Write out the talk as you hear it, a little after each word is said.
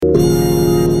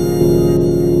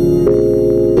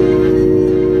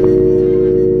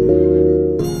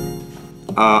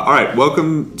right,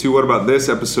 welcome to What About This,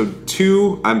 episode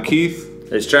 2. I'm Keith.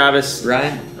 There's Travis.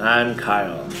 Ryan. I'm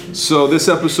Kyle. So this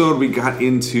episode we got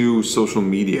into social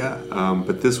media,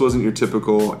 but this wasn't your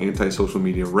typical anti-social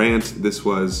media rant. This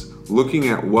was looking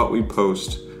at what we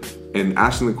post and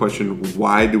asking the question,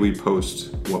 why do we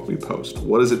post what we post?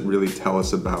 What does it really tell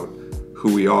us about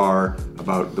who we are,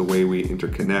 about the way we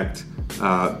interconnect,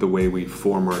 the way we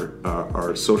form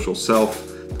our social self,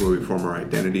 the way we form our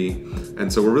identity?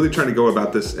 And so we're really trying to go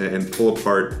about this and pull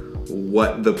apart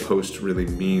what the post really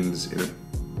means in a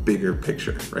bigger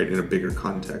picture, right? In a bigger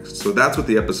context. So that's what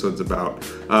the episode's about.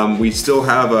 We still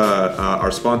have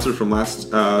our sponsor from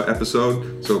last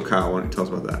episode. So Kyle, why don't you tell us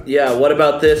about that? Yeah, What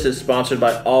About This is sponsored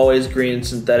by Always Green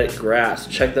Synthetic Grass.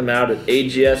 Check them out at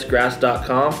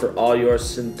agsgrass.com for all your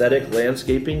synthetic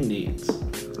landscaping needs.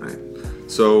 All right.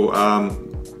 So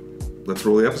let's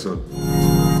roll the episode.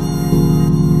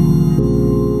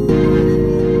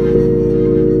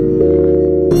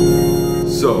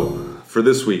 So for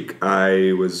this week,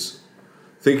 I was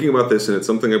thinking about this, and it's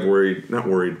something I've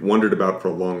wondered about for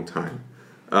a long time.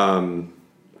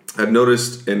 I've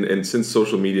noticed, and since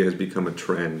social media has become a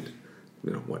trend,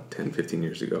 10, 15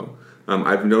 years ago,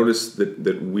 I've noticed that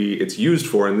it's used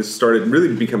for, and this started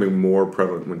really becoming more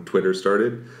prevalent when Twitter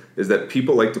started, is that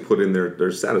people like to put in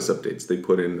their status updates. They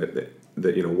put in that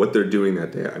what they're doing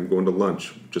that day. I'm going to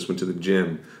lunch, just went to the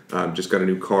gym, just got a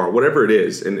new car, whatever it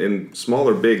is. And small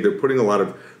or big, they're putting a lot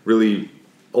of really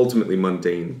ultimately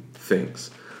mundane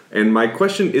things. And my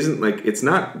question isn't it's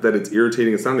not that it's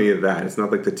irritating, it's not any of that. It's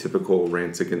not like the typical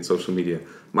rants against social media.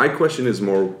 My question is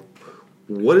more,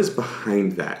 what is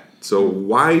behind that? So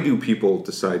why do people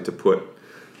decide to put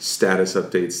status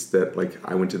updates that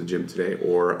I went to the gym today,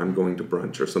 or I'm going to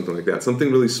brunch, or something like that?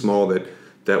 Something really small that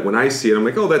when I see it, I'm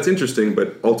like, oh, that's interesting,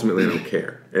 but ultimately I don't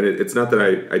care. And it's not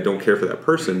that I don't care for that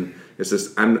person. It's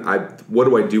just, what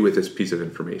do I do with this piece of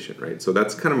information, right? So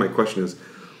that's kind of my question is,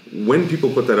 when people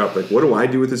put that up, what do I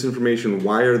do with this information?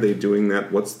 Why are they doing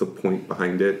that? What's the point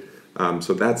behind it?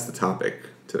 So that's the topic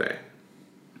today.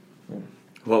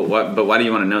 Well, but why do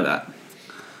you want to know that?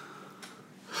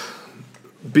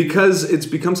 Because it's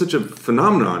become such a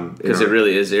phenomenon. Because it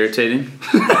really is irritating?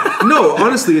 No,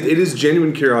 honestly, it is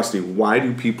genuine curiosity. Why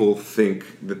do people think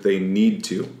that they need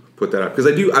to put that up? Because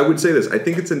I would say this, I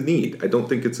think it's a need. I don't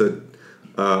think it's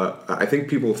I think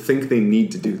people think they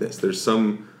need to do this. There's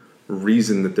some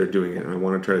reason that they're doing it, and I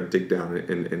want to try to dig down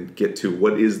and get to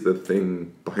what is the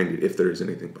thing behind it, if there is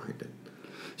anything behind it.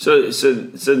 So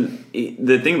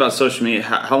the thing about social media,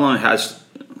 how long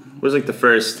was the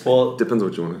first? Well, depends on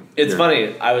what you want to. It's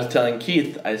funny. I was telling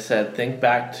Keith, I said, think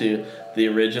back to the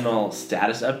original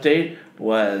status update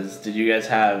did you guys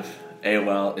have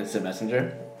AOL Instant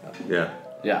Messenger? Yeah.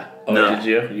 Yeah. Oh, no. Did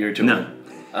you? You were too old.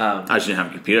 I shouldn't have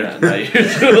a computer. Yeah, no, you're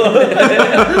too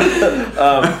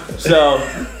old. So,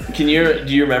 do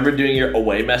you remember doing your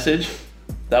away message?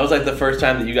 That was the first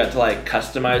time that you got to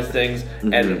customize things,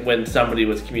 and when somebody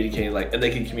was communicating, and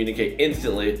they could communicate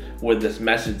instantly with this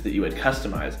message that you had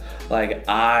customized.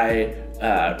 I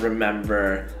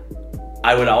remember,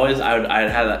 I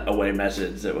had that away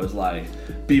message that was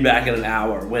be back in an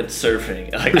hour, went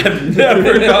surfing. I've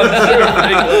never gone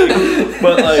surfing,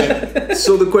 but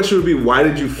So the question would be, why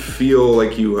did you feel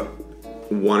like you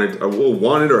wanted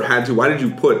or had to? Why did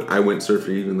you put "I went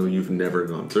surfing" even though you've never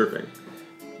gone surfing?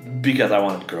 Because I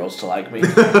wanted girls to like me.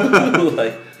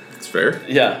 It's fair.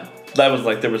 Yeah, that was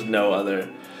there was no other.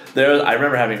 I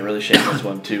remember having a really shameless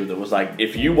one too. That was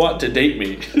if you want to date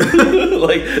me,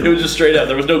 it was just straight up.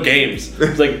 There was no games.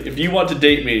 It's if you want to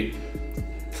date me,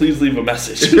 please leave a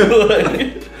message. And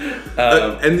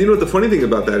the funny thing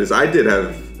about that is I did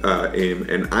have AIM,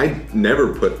 and I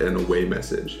never put an away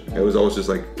message. It was always just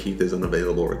Keith is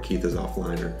unavailable, or Keith is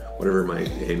offline, or whatever my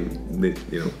AIM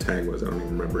tag was. I don't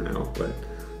even remember now, but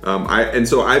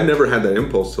so I've never had that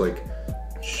impulse to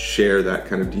share that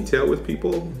kind of detail with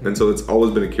people, and so it's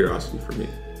always been a curiosity for me.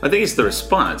 I think it's the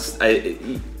response.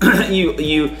 The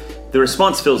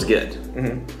response feels good.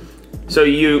 Mm-hmm. So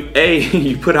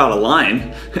you put out a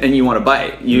line and you want to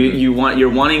bite.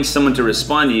 You're wanting someone to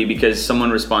respond to you because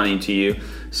someone responding to you,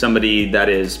 someone that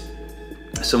is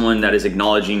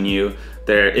acknowledging you.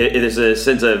 It is a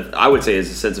sense of, I would say, is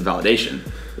a sense of validation.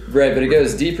 Right, but it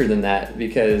goes deeper than that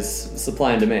because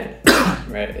supply and demand,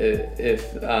 right?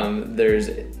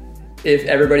 If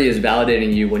everybody is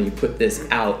validating you when you put this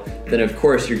out, then of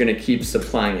course you're going to keep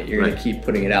supplying it. You're going to keep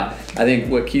putting it out. I think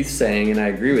what Keith's saying, and I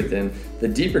agree with him, the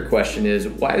deeper question is,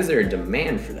 why is there a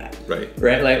demand for that?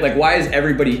 Right. Like why is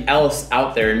everybody else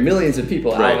out there and millions of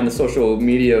people Right. out in the social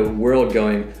media world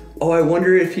going, oh, I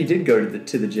wonder if he did go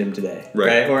to the gym today,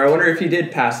 Right. Or I wonder if he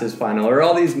did pass his final, or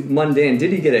all these mundane,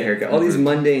 did he get a haircut? All these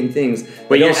mundane things.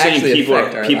 But you're don't saying actually people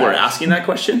affect our are lives. asking that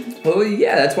question? Well,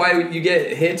 yeah, that's why you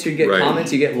get hits, you get Right.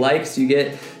 comments, you get likes, you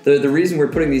get the reason we're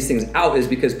putting these things out is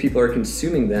because people are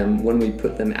consuming them when we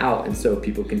put them out, and so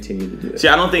people continue to do it. See,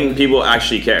 I don't think people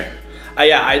actually care.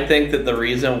 Yeah, I think that the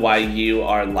reason why you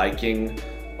are liking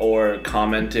or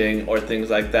commenting or things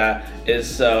like that is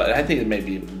so, and I think it may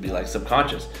be like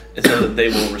subconscious, is so that they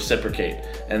will reciprocate,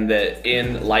 and that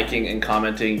in liking and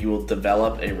commenting you will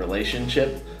develop a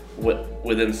relationship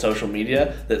within social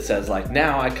media that says like,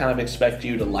 now I kind of expect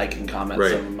you to like and comment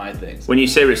Right. some of my things. When you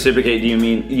say reciprocate, do you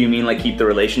mean like keep the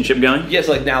relationship going? Yes,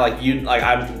 like now, like you, like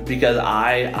I'm, because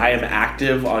I am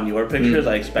active on your pictures,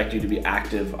 I expect you to be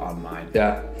active on mine.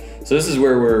 Yeah. So this is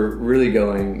where we're really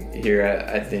going here,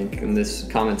 I think, and this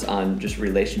comments on just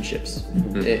relationships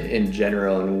in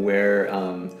general, and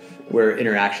where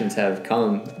interactions have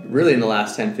come really in the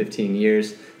last 10, 15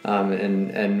 years.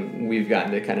 And we've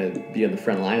gotten to kind of be on the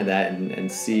front line of that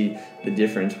and see the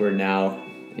difference where now,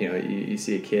 you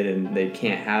see a kid and they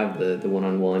can't have the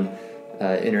one-on-one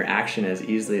interaction as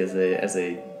easily as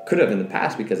they could have in the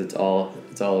past because it's all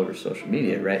over social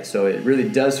media, right? So it really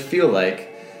does feel like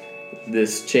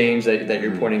this change that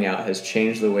you're pointing out has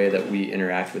changed the way that we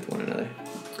interact with one another.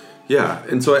 Yeah,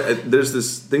 and so there's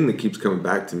this thing that keeps coming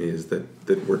back to me is that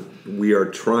we are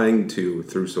trying to,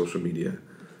 through social media,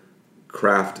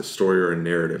 craft a story or a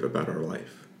narrative about our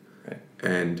life. Right.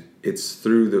 And it's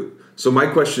through so my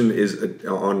question is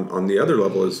on the other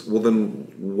level is, well then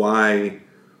why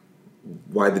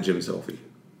the gym selfie,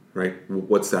 right?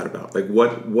 What's that about? Like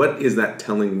what is that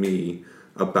telling me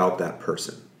about that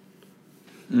person?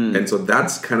 And so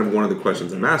that's kind of one of the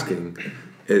questions I'm asking.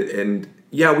 And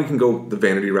yeah, we can go the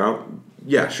vanity route.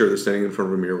 Yeah, sure, they're standing in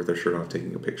front of a mirror with their shirt off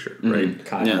taking a picture, right?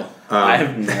 Kyle. Yeah. I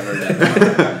have never done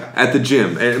that. At the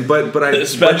gym. But I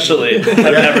Especially, I've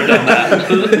never done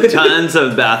that. Tons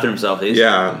of bathroom selfies.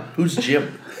 Yeah. Who's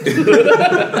Jim?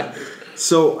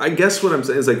 So I guess what I'm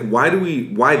saying is like, why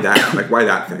that? Like, why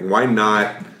that thing? Why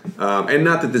not? And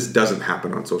not that this doesn't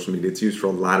happen on social media. It's used for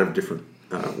a lot of different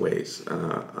ways.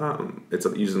 It's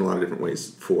used in a lot of different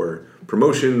ways for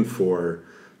promotion, for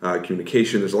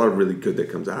communication. There's a lot of really good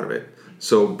that comes out of it.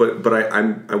 So, but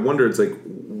I wonder. It's like,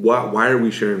 why are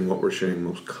we sharing what we're sharing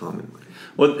most commonly?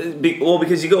 Well,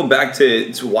 because you go back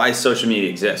to why social media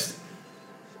exists.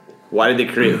 Why did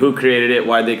they create? Who created it?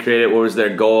 Why did they create it? What was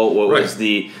their goal? What was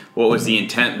the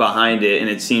intent behind it? And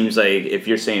it seems like if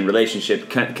you're saying relationship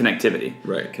connectivity,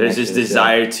 Right? There's this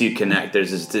desire to connect. There's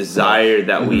this desire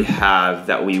that we have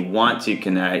that we want to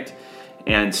connect.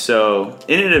 And so,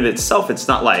 in and of itself, it's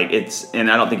not like it's.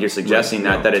 And I don't think you're suggesting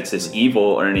that it's this evil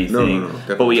or anything.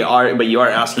 No, but you are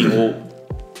asking, well,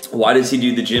 why does he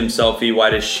do the gym selfie? Why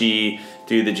does she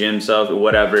do the gym selfie?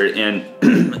 Whatever, and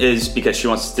is because he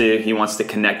wants to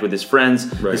connect with his friends.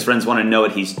 Right. His friends want to know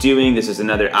what he's doing. This is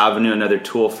another avenue, another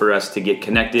tool for us to get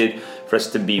connected, for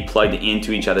us to be plugged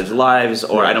into each other's lives.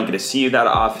 Or I don't get to see you that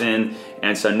often,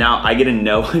 and so now I get to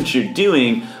know what you're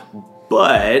doing,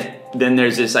 but. Then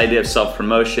there's this idea of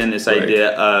self-promotion, this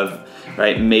idea of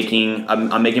I'm making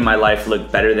my life look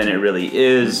better than it really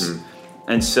is,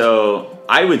 and so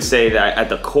I would say that at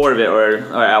the core of it,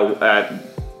 that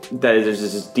there's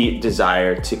this deep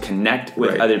desire to connect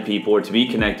with other people or to be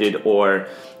connected,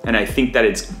 and I think that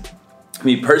it's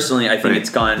me personally. I think it's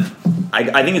gone.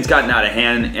 I think it's gotten out of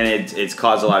hand, and it's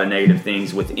caused a lot of negative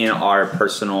things within our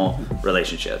personal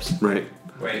relationships. Right.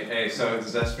 Wait, hey, so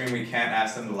does that mean we can't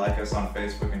ask them to like us on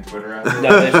Facebook and Twitter after?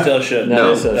 No, they still should.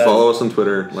 No, That's- follow us on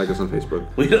Twitter, like us on Facebook.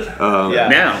 Yeah.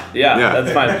 Now. Yeah,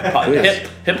 that's fine.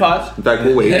 Hit pause. In fact,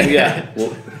 we'll wait. Yeah.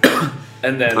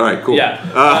 And then. All right, cool.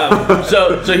 Yeah.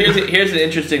 So here's an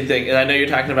interesting thing, and I know you're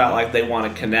talking about like they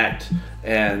want to connect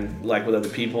and like with other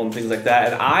people and things like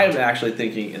that, and I'm actually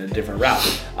thinking in a different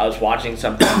route. I was watching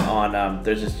something on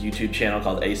there's this YouTube channel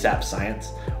called ASAP Science,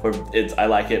 where I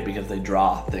like it because they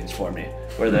draw things for me,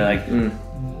 where they're like,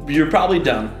 you're probably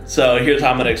dumb, so here's how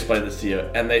I'm going to explain this to you.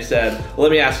 And they said, well,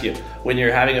 let me ask you, when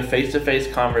you're having a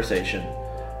face-to-face conversation,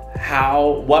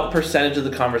 what percentage of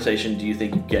the conversation do you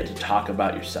think you get to talk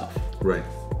about yourself? Right.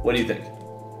 What do you think?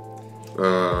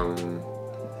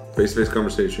 Face-to-face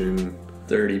conversation.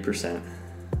 30%.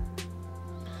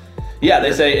 Yeah,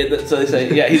 they say. So they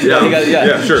say, yeah,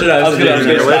 Yeah, sure. I was gonna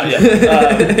Yeah.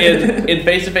 stop. In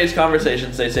face-to-face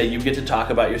conversations, they say you get to talk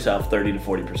about yourself 30 to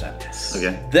 40%.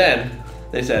 Okay. Then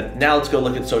they said, now let's go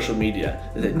look at social media.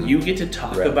 They said you get to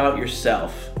talk about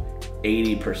yourself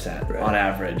 80% on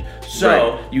average.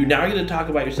 So you now get to talk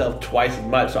about yourself twice as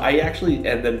much. So I actually,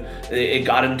 and then they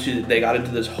got into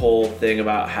this whole thing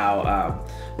about how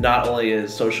not only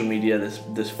is social media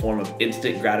this form of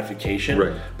instant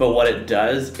gratification, but what it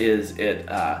does is it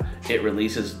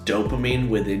releases dopamine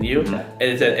within you,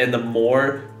 and the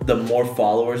more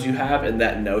followers you have, and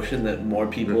that notion that more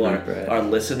people are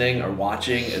listening or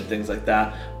watching and things like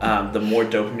that, the more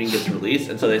dopamine gets released.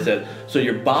 And so they said, so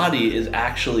your body is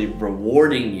actually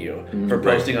rewarding you for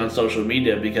posting on social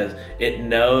media because it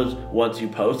knows once you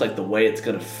post, like the way it's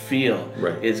going to feel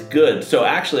is good. So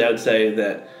actually I would say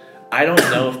that I don't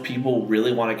know if people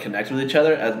really want to connect with each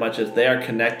other as much as they are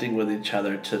connecting with each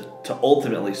other to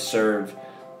ultimately serve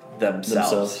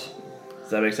themselves. Does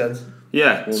that make sense?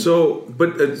 Yeah. So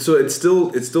it's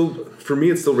still for me,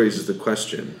 it still raises the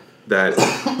question that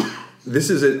this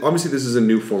is a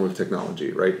new form of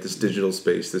technology, right? This digital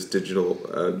space, this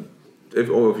digital, if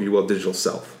you will, digital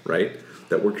self, right?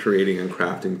 That we're creating and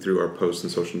crafting through our posts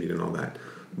and social media and all that.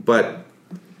 But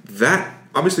that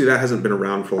obviously that hasn't been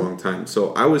around for a long time.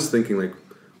 So I was thinking like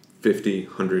 50,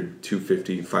 100,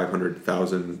 250, 500,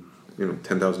 1,000,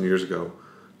 10,000 years ago.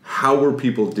 How were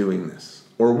people doing this?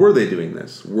 Or were they doing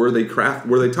this? Were they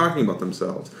talking about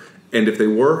themselves? And if they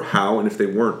were, how? And if they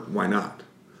weren't, why not?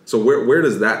 So where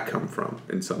does that come from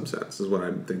in some sense is what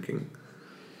I'm thinking.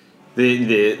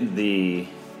 The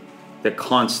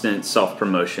constant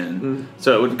self-promotion.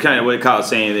 So what Kyle's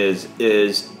saying is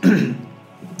this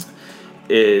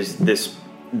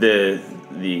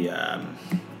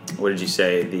what did you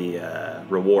say? The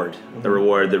reward. The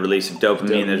reward, the release of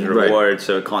dopamine, there's a reward,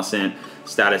 so a constant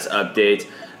status update.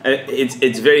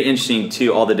 It's very interesting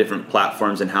too, all the different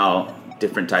platforms and how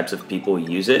different types of people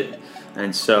use it.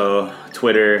 And so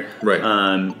Twitter,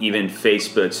 even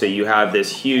Facebook. So you have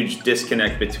this huge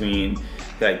disconnect between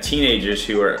like teenagers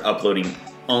who are uploading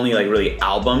only like really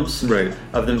albums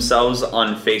of themselves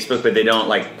on Facebook, but they don't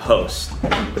like post.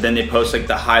 But then they post like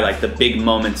the big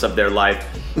moments of their life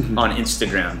on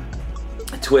Instagram.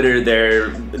 Twitter, they're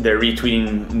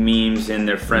retweeting memes and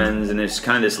their friends, and there's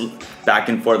kind of this back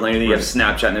and forth. Like you have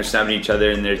Snapchat, and they're snapping each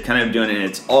other, and they're kind of doing it. And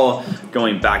it's all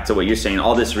going back to what you're saying,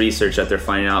 all this research that they're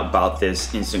finding out about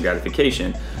this instant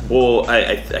gratification. Well,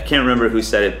 I can't remember who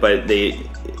said it, but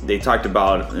they talked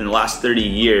about in the last 30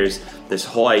 years this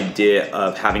whole idea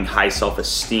of having high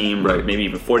self-esteem, maybe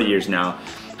even 40 years now.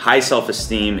 High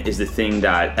self-esteem is the thing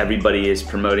that everybody is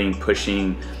promoting,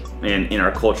 pushing, and in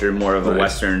our culture, more of a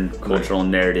Western cultural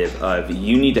narrative of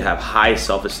you need to have high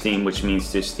self-esteem, which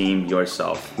means to esteem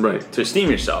yourself. To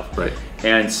esteem yourself.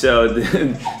 And so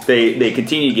they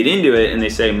continue to get into it, and they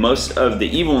say most of the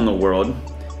evil in the world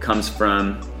comes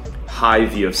from high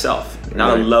view of self,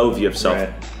 not a low view of self.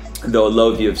 Though a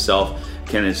low view of self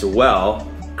can as well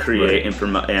create and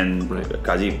promote and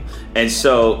cause evil. And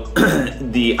so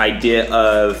the idea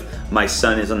of my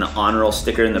son is on the honor roll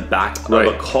sticker in the back of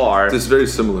a car. It's very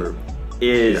similar.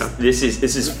 This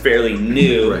is fairly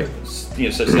new.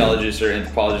 Sociologists or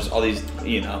anthropologists, all these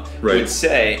would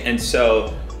say. And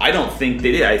so I don't think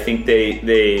they did. I think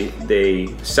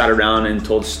they sat around and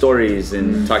told stories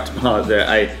and talked about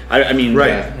that. I mean.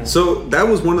 So that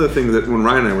was one of the things that when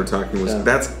Ryan and I were talking was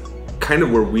that's kind of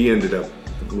where we ended up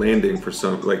landing for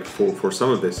some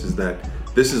of this, is that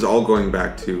this is all going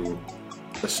back to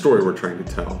a story we're trying to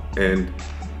tell. And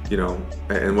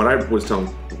and what I was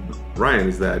telling Ryan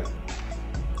is that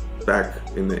back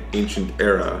in the ancient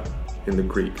era in the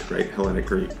Greek, Hellenic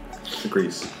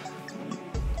Greece,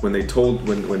 when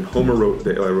Homer wrote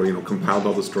compiled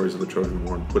all the stories of the Trojan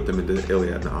War and put them into the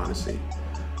Iliad and the Odyssey,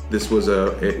 it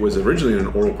was originally an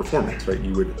oral performance,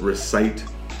 You would recite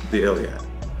the Iliad,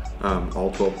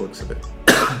 all 12 books of it.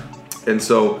 And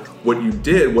so what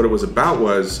it was about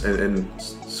was, and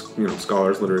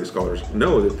literary scholars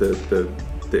know that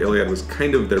the Iliad was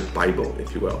kind of their Bible,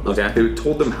 if you will. It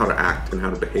told them how to act and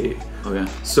how to behave.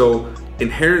 So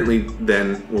inherently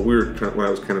then, what I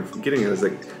was kind of getting at is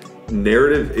like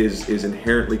narrative is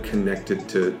inherently connected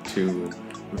to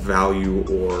value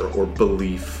or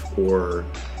belief, or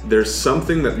there's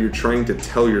something that you're trying to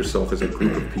tell yourself as a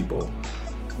group of people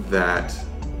that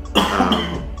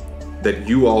that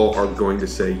you all are going to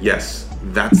say, yes,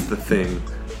 that's the thing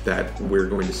that we're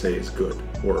going to say is good,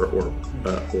 or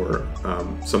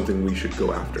something we should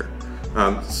go after.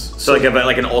 So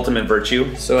like an ultimate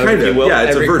virtue. So kind of,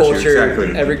 it's every a virtue.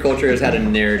 Culture, every culture has had a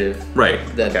narrative,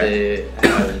 that they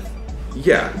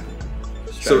have.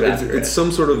 So it's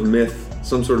some sort of myth,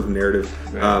 some sort of narrative,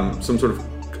 some sort of.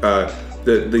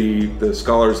 The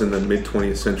scholars in the mid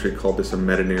 20th century called this a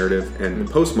meta narrative, and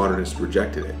the postmodernists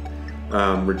rejected it.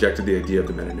 rejected the idea of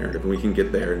the meta-narrative, and we can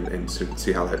get there and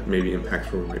see how that maybe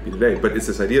impacts where we might be today. But it's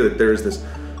this idea that there is this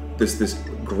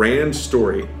grand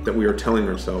story that we are telling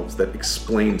ourselves that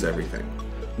explains everything.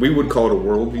 We would call it a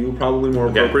worldview, probably more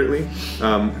appropriately,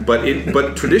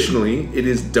 but traditionally it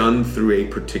is done through a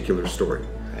particular story.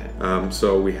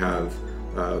 So we have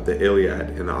the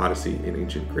Iliad and the Odyssey in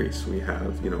ancient Greece. We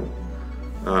have,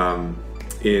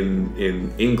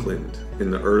 in England, in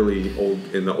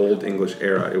the old English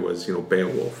era, it was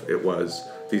Beowulf. It was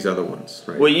these other ones,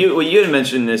 right? Well, you had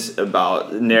mentioned this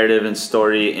about narrative and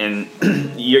story, and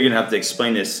you're gonna have to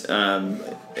explain this.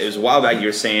 It was a while back. You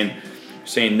were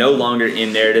saying no longer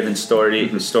in narrative and story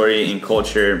and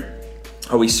culture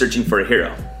are we searching for a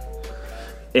hero.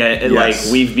 And Yes.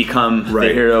 like we've become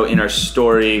the hero in our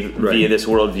story via this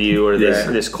worldview or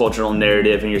this cultural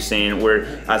narrative, and you're saying we're,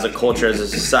 as a culture, as a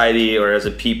society, or as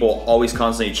a people, always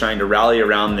constantly trying to rally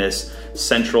around this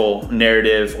central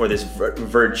narrative or this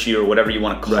virtue or whatever you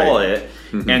want to call it.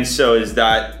 And so is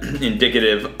that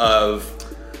indicative of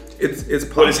It's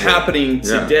what is happening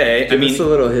today? Give us a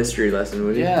little history lesson,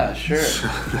 would you? Yeah, sure.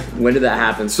 When did that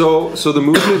happen? So the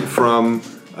movement from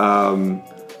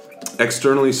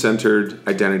externally centered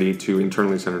identity to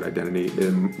internally centered identity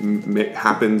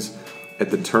happens at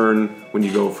the turn when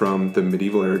you go from the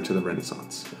medieval era to the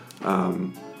Renaissance.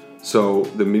 So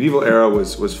the medieval era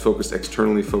was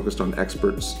externally focused on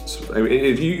experts. I mean,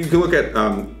 if you can look at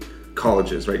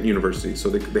colleges, right, universities. So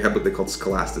they had what they called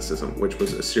scholasticism, which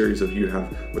was a series of, you'd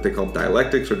have what they called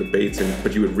dialectics or debates,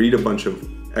 but you would read a bunch of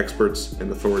experts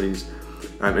and authorities.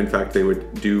 In fact, they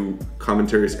would do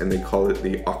commentaries, and they call it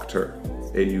the auctor,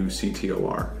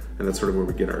 AUCTOR, and that's sort of where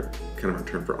we get our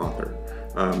term for author.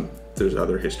 There's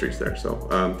other histories there.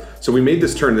 So we made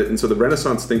this turn, and so the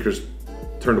Renaissance thinkers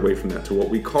turned away from that to what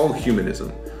we call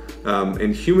humanism.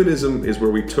 And humanism is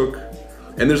where we took,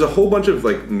 and there's a whole bunch of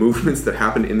like movements that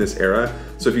happened in this era.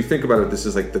 So if you think about it, this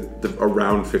is like the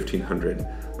around 1500,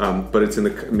 but it's in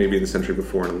maybe the century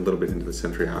before and a little bit into the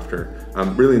century after.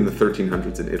 Really in the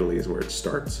 1300s in Italy is where it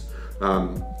starts.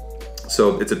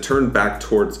 So it's a turn back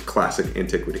towards classic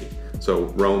antiquity. So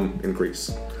Rome and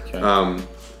Greece. Okay.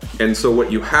 And so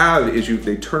what you have is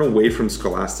they turn away from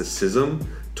scholasticism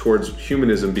towards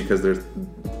humanism because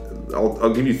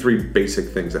I'll give you three basic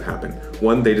things that happen.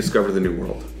 One, they discover the New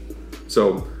World.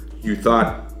 So you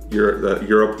thought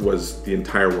Europe was the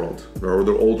entire world, or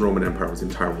the old Roman Empire was the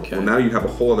entire world. Okay. Well, now you have a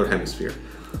whole other hemisphere.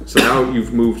 So now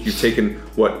you've taken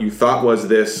what you thought was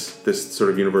this sort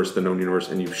of universe, the known universe,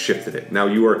 and you've shifted it. Now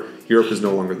Europe is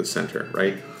no longer the center,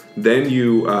 right? Then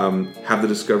you have the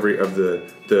discovery of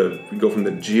we go from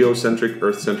the geocentric,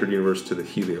 Earth-centered universe to the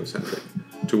heliocentric,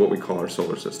 to what we call our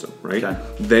solar system, right? Okay.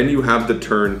 Then you have the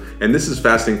turn, and this is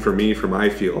fascinating for me, for my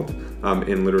field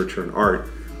in literature and art,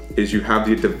 is you have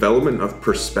the development of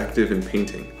perspective in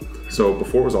painting. So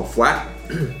before it was all flat,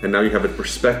 and now you have a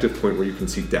perspective point where you can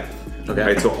see depth. Okay.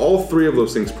 Right? So all three of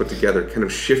those things put together kind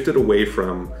of shifted away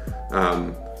from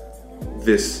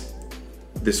this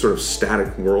sort of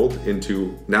static world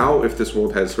into, now if this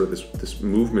world has sort of this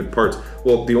movement parts,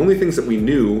 well, the only things that we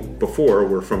knew before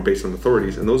were based on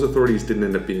authorities, and those authorities didn't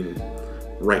end up being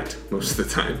right most of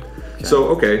the time.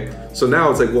 Okay. So now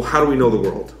it's like, well, how do we know the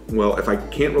world? Well, if I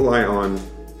can't rely on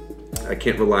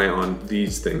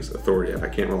these things, authority, if I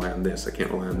can't rely on this, I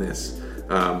can't rely on this,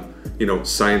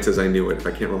 science as I knew it, if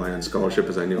I can't rely on scholarship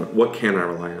as I knew it, what can I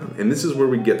rely on? And this is where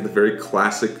we get the very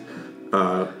classic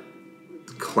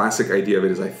idea of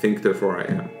it is, I think, therefore I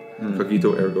am.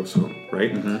 Cogito ergo sum,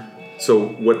 right? Mm-hmm. So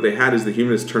what they had is the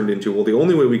humanists turned into, well, the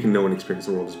only way we can know and experience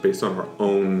the world is based on our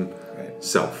own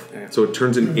self. Yeah. So it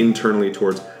turns in internally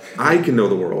towards, I can know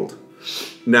the world.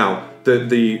 Now,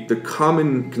 the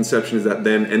common conception is that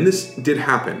then, and this did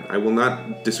happen, I will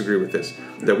not disagree with this,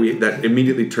 that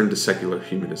immediately turned to secular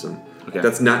humanism. Okay.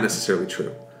 That's not necessarily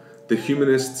true. The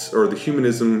humanists, or the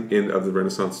humanism of the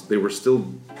Renaissance,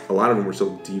 a lot of them were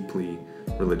still deeply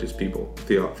religious people,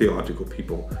 theological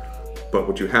people. But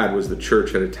what you had was the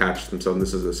church had attached themselves, and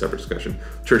this is a separate discussion,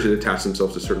 church had attached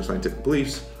themselves to certain scientific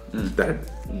beliefs that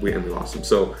we lost them.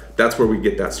 So that's where we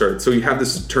get that started. So you have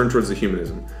this turn towards the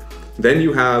humanism. Then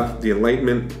you have the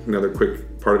Enlightenment. Another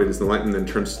quick part of it is the Enlightenment then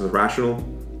turns to the rational.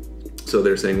 So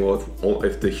they're saying, well,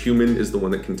 if the human is the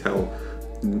one that can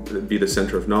be the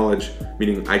center of knowledge,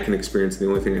 meaning I can experience, the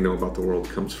only thing I know about the world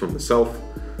comes from the self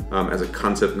as a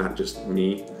concept, not just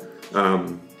me.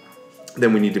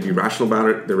 Then we need to be rational about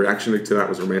it. The reaction to that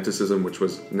was Romanticism, which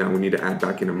was, now we need to add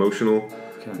back in emotional.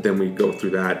 Okay. Then we go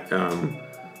through that.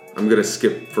 I'm going to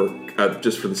skip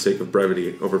just for the sake of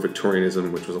brevity over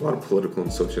Victorianism, which was a lot of political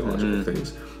and sociological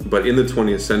things. But in the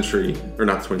 20th century, or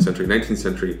not 20th century, 19th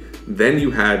century, then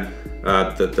you had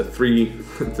the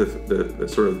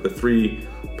sort of the three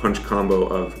punch combo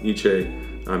of Nietzsche,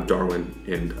 Darwin,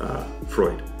 and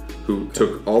Freud, who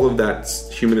took all of that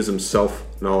humanism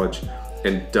self-knowledge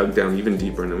and dug down even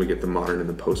deeper, and then we get the modern and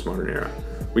the postmodern era.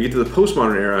 We get to the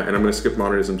postmodern era, and I'm going to skip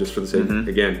modernism just for the sake.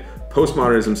 Again,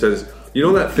 postmodernism says, you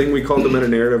know that thing we called the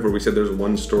meta-narrative, where we said there's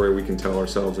one story we can tell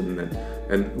ourselves, and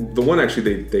the one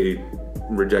actually they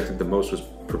rejected the most was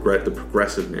the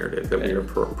progressive narrative, that we are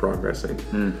progressing,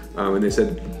 and they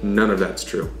said none of that's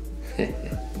true.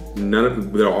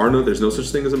 There's no such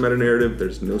thing as a meta-narrative.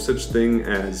 There's no such thing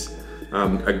as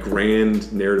a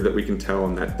grand narrative that we can tell,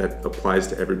 and that applies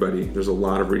to everybody. There's a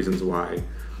lot of reasons why.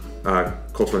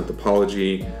 Cultural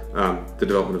anthropology, the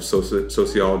development of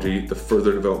sociology, the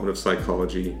further development of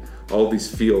psychology, all of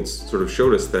these fields sort of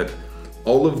showed us that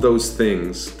all of those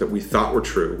things that we thought were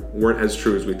true weren't as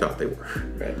true as we thought they were.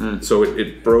 Right. So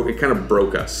it kind of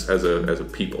broke us as a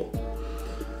people.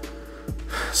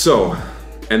 So,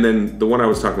 and then the one I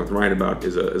was talking with Ryan about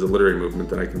is a literary movement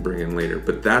that I can bring in later.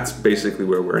 But that's basically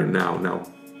where we're in now. Now,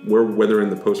 whether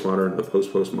in the postmodern, the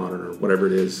post-postmodern, or whatever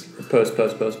it is.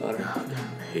 Postmodern.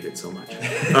 I hate it so much.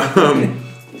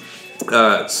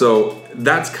 So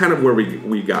that's kind of where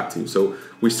we got to. So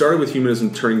we started with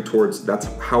humanism turning towards that's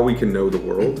how we can know the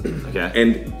world. Okay.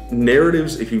 And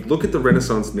narratives, if you look at the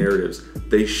Renaissance narratives,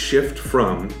 they shift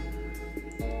from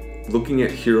looking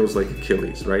at heroes like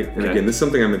Achilles, right? And again, this is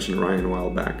something I mentioned to Ryan a while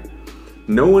back.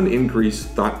 No one in Greece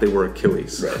thought they were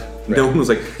Achilles. Right. No one was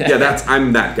like, yeah,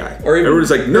 I'm that guy. Or even, everyone's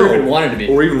like, no. Or even wanted to be.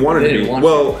 Or even wanted to be.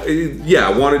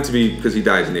 Wanted to be because he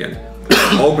dies in the end.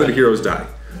 All good heroes die.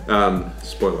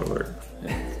 Spoiler alert.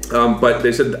 But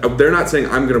they said they're not saying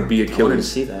I'm going to be Achilles. I wanted to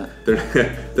see that.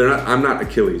 They're not. I'm not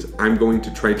Achilles. I'm going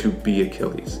to try to be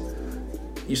Achilles.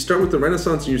 You start with the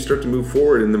Renaissance and you start to move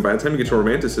forward, and then by the time you get to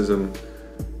Romanticism,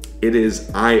 it is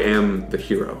I am the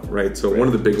hero, right? So one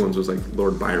of the big ones was like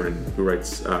Lord Byron, who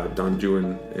writes Don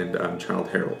Juan and Childe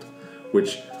Harold,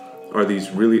 which are these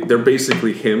they're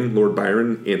basically him, Lord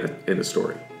Byron, in a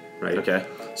story, right? Okay.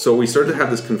 So we started to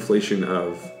have this conflation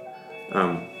of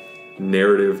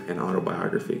narrative and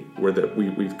autobiography, where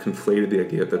we've conflated the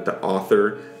idea that the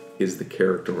author is the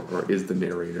character or is the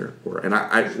narrator. And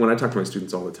I when I talk to my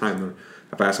students all the time,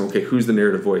 if I ask them, okay, who's the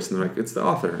narrative voice? And they're like, it's the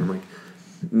author. And I'm like,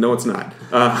 no, it's not.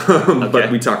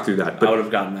 But we talked through that. But, I would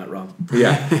have gotten that wrong.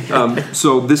 Yeah.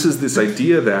 So this is this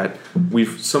idea that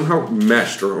we've somehow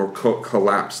meshed or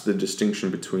collapsed the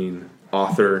distinction between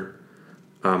author,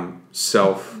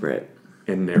 self,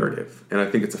 and narrative. And I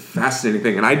think it's a fascinating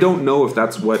thing. And I don't know if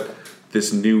that's what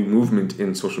this new movement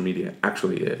in social media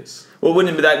actually is. Well,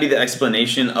 wouldn't that be the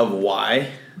explanation of why?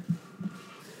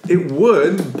 It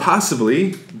would,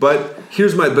 possibly. But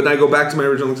but I go back to my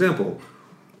original example.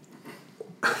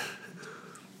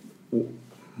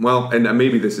 Well, and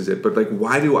maybe this is it, but like,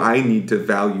 why do I need to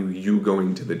value you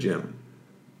going to the gym?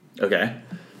 Okay.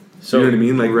 So, you know what I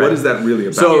mean? Like, what is that really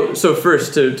about? So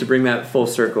first, to bring that full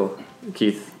circle,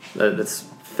 Keith, that's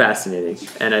fascinating.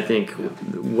 And I think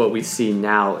what we see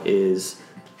now is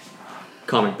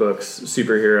comic books,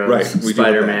 superheroes,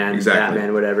 Spider-Man,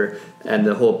 Batman, whatever. And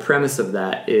the whole premise of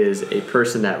that is a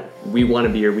person that we want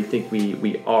to be or we think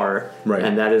we are. Right.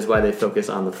 And that is why they focus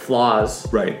on the flaws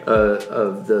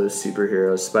of those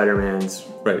superheroes. Spider-Man's,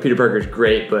 Peter Parker's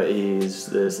great, but he's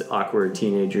this awkward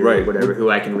teenager or whatever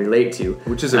who I can relate to.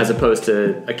 Which is as opposed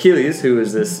to Achilles, who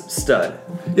is this stud.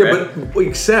 Yeah, but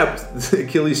except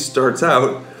Achilles starts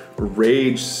out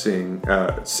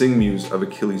sing muse of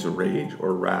Achilles' rage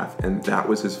or wrath, and that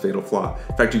was his fatal flaw.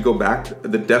 In fact, you go back,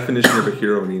 the definition of a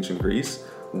hero in ancient Greece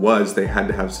was they had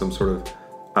to have some sort of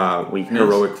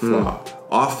heroic flaw,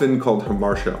 often called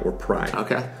hamartia or pride.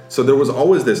 Okay. So there was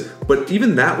always this, but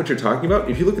even that, what you're talking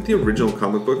about, if you look at the original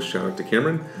comic books, shout out to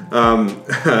Cameron,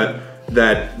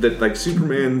 that like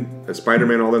Superman,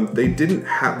 Spider-Man, all them, they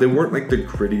weren't like the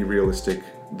gritty, realistic,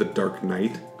 the Dark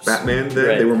Knight Batman.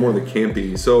 They were more the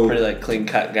campy, so pretty like clean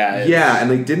cut guys. Yeah,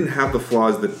 and they didn't have the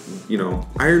flaws that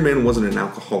Iron Man wasn't an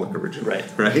alcoholic originally,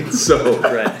 right?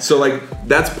 So so like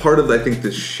that's part of I think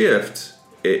this shift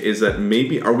is that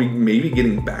are we maybe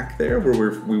getting back there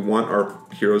where we want our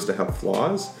heroes to have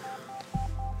flaws.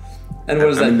 And what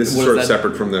is that? I mean, this is sort of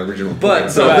separate from the original. But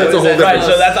so that's a whole different.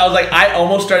 So that's I was like, I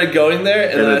almost started going there,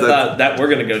 and then I thought that we're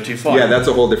gonna go too far. Yeah, that's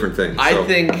a whole different thing.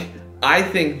 I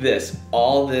think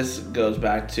all this goes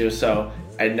back to, so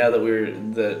I know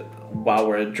that while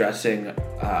we're addressing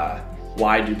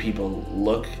why do people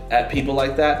look at people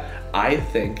like that, I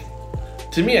think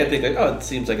like, oh, it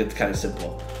seems like it's kind of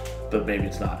simple, but maybe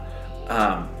it's not.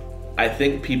 I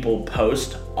think people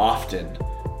post often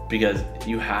because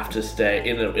you have to stay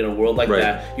in a world like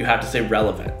that, you have to stay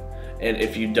relevant. And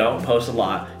if you don't post a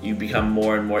lot, you become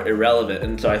more and more irrelevant.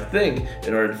 And so I think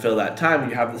in order to fill that time,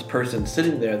 you have this person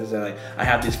sitting there that's like, I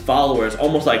have these followers,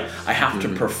 almost like I have to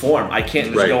perform. I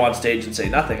can't just go on stage and say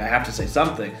nothing. I have to say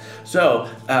something. So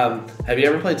have you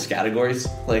ever played Scattergories?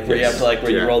 Like where you have to like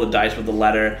where you roll the dice with the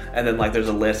letter, and then like there's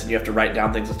a list and you have to write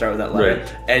down things that start with that letter.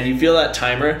 Right. And you feel that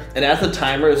timer, and as the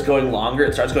timer is going longer,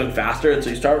 it starts going faster, and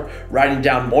so you start writing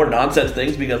down more nonsense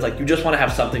things because like you just want to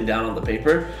have something down on the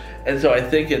paper. And so I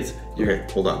think it's Okay,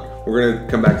 hold on. We're gonna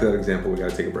come back to that example. We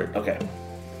gotta take a break. okay.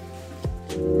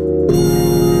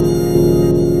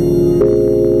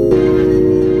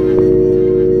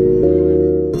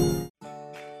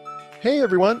 Hey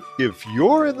everyone, if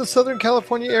you're in the Southern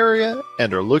California area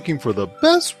and are looking for the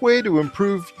best way to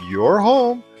improve your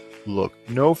home, look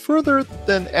no further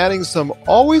than adding some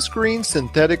Always Green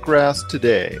synthetic grass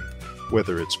today.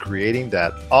 Whether it's creating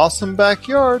that awesome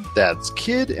backyard that's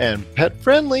kid and pet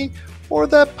friendly, or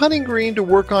that putting green to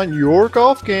work on your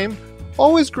golf game,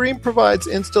 Always Green provides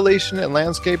installation and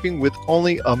landscaping with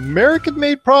only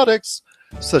American-made products,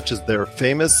 such as their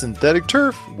famous synthetic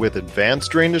turf with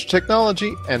advanced drainage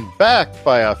technology and backed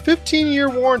by a 15-year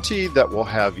warranty that will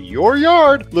have your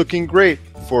yard looking great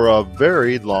for a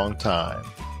very long time.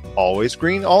 Always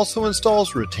Green also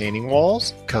installs retaining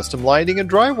walls, custom lighting in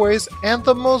driveways, and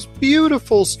the most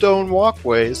beautiful stone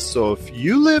walkways, so if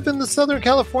you live in the Southern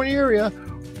California area,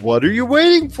 what are you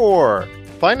waiting for?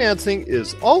 Financing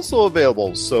is also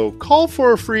available, so call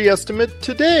for a free estimate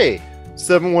today.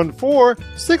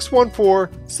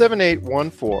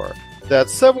 714-614-7814.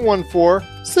 That's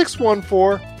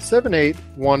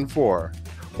 714-614-7814.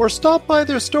 Or stop by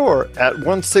their store at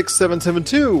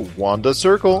 16772 Wanda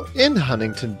Circle in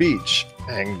Huntington Beach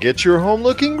and get your home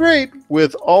looking great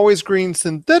with Always Green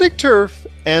synthetic turf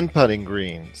and putting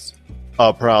greens.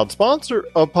 A proud sponsor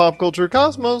of Pop Culture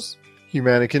Cosmos,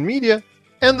 Humanican Media,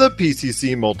 and the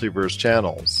PCC Multiverse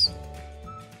channels.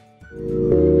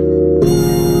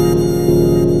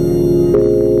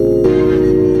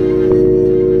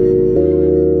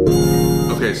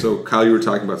 Okay, so Kyle, you were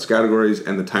talking about categories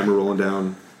and the timer rolling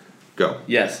down. Go.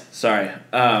 Yes, sorry.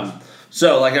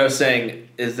 So like I was saying,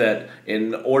 is that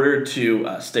in order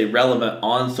to stay relevant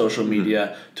on social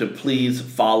media, to please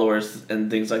followers and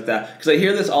things like that, because I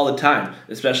hear this all the time,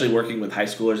 especially working with high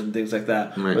schoolers and things like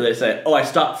that, Right. where they say, oh, I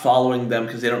stopped following them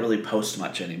because they don't really post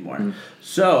much anymore.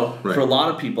 So Right. for a lot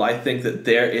of people, I think that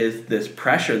there is this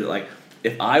pressure that like,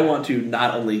 if I want to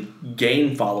not only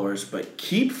gain followers, but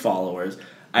keep followers,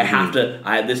 I have to.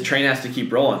 This train has to keep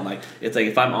rolling. Like it's like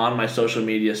if I'm on my social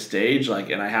media stage, like,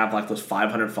 and I have like those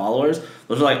 500 followers,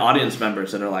 those are like audience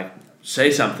members that are like,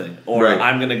 say something, or Right.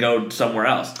 I'm gonna go somewhere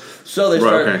else. So they Right,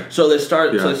 start. okay. So they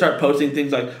start. Yeah. So they start posting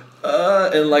things like.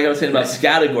 And like I was saying about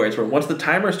categories, where once the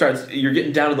timer starts, you're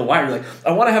getting down to the wire. You're like,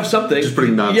 I want to have something. Just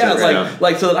pretty nonsense. Yeah, like Yeah.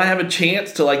 like so that I have a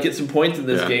chance to like get some points in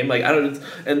this Yeah. game. Like I don't.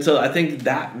 And so I think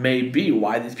that may be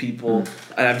why these people.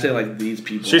 And I'm saying like these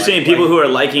people. So you're like, saying people who are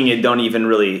liking it don't even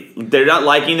really, they're not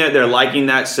liking it, they're liking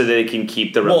that so they can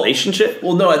keep the relationship?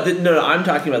 Well, no, no, I'm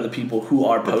talking about the people who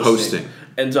are posting. posting.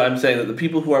 And so I'm saying that the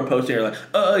people who are posting are like,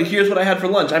 here's what I had for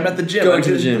lunch. I'm at the gym. Going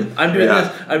to the gym. I'm doing Yeah.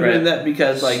 this. I'm doing that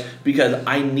because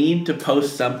I need to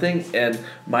post something, and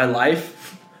my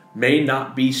life may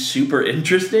not be super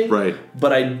interesting. Right.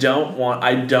 But I don't want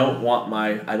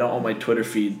my Twitter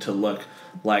feed to look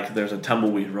like there's a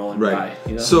tumbleweed rolling Right. by.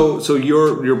 You know? So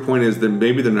your point is that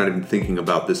maybe they're not even thinking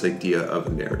about this idea of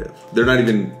a narrative. They're not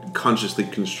even consciously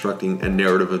constructing a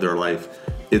narrative of their life.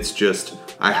 It's just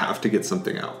I have to get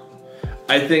something out.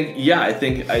 I think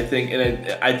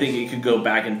it could go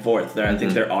back and forth. I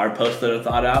think there are posts that are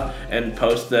thought out and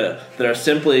posts that are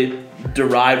simply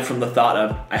derived from the thought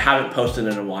of I haven't posted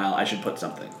in a while. I should put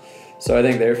something. So I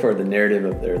think therefore the narrative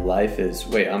of their life is,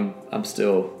 wait, I'm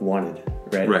still wanted,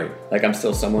 right? Right. Like I'm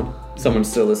still someone. Someone's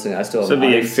still listening. I still have So an be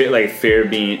audience. fear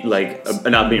being like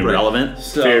not being Right. relevant,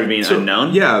 So- fear of being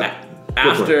unknown. Yeah.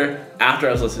 Go for it. After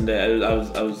I was listening to it,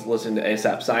 I was listening to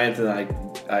ASAP Science, and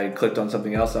I clicked on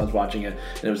something else and I was watching it,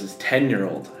 and it was this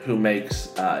 10-year-old who makes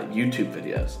YouTube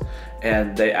videos,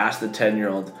 and they asked the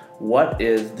 10-year-old, what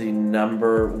is the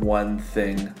number one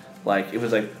thing, like it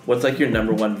was like, what's like your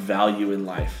number one value in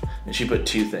life? And she put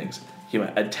two things. He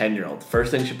went, a 10-year-old. First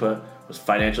thing she put was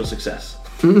financial success.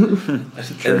 And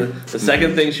the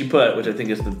second thing she put, which I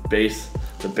think is the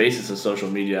basis of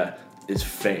social media, is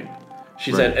fame.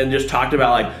 She said, and just talked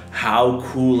about like how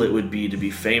cool it would be to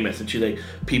be famous, and she's like,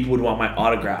 people would want my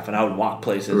autograph, and I would walk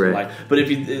places, and like. But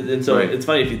if you, and so it's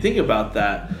funny if you think about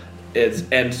that.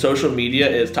 And social media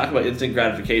is talk about instant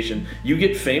gratification. You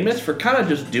get famous for kind of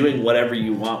just doing whatever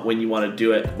you want when you want to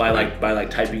do it by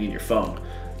like typing in your phone.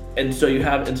 And so you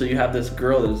have this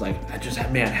girl that is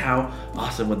like, man, how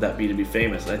awesome would that be to be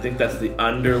famous? And I think that's the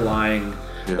underlying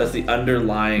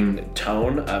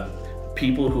tone of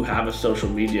people who have a social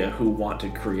media who want to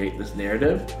create this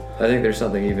narrative. I think there's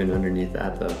something even underneath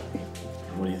that, though.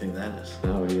 What do you think that is?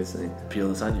 Oh, what do you think? Peel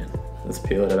this onion. Let's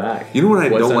peel it back. You know what I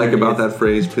What's don't like underneath? about that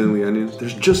phrase, peeling the onion?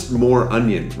 There's just more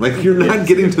onion. Like, you're not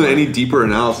getting to any deeper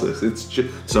analysis. It's just...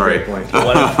 Sorry. Great point. But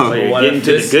what Getting if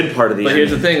to the good part of the But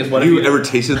here's the thing: is what Have if you ever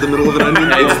tasted the middle of an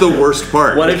onion? It's the worst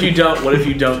part. What if you don't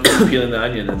keep peeling the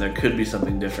onion, and there could be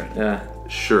something different? Yeah.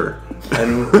 Sure.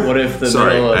 And what if the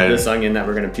Sorry, middle of I- this onion that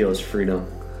we're gonna peel is freedom,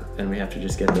 and we have to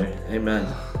just get there? Amen.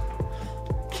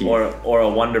 Keep. Or a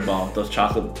Wonder Ball, those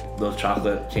chocolate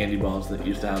candy balls that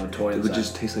used to have a toy It inside. would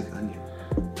just taste like onion.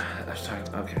 I was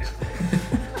talking. Okay.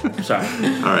 Sorry.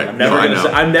 All right. I'm No, I know.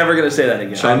 I'm never gonna say that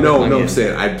again. I know. No, onion. I'm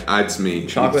saying it's me.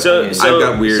 Chocolate So, onion. so, I've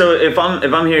got weird so if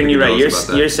I'm hearing you right, knows about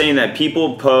that. you're saying that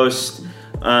people post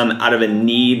out of a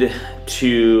need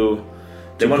to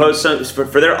post for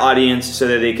their audience so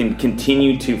that they can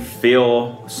continue to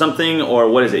feel something, or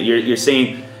what is it? You're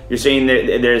saying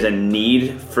that there's a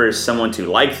need for someone to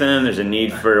like them. There's a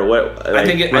need for what? I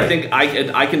think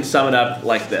I can sum it up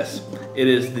like this: it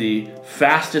is the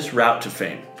fastest route to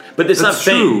fame. But it's not That's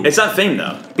fame. true. It's not fame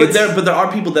though. But there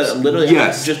are people that literally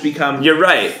Yes. have just become. You're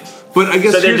right. But I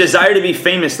guess So their here's- desire to be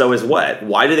famous though is what?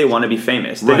 Why do they want to be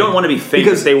famous? They Right. don't want to be famous.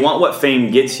 Because- they want what fame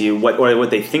gets you, or what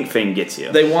they think fame gets you.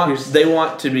 They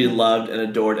want to be loved and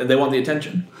adored, and they want the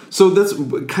attention. So that's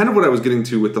kind of what I was getting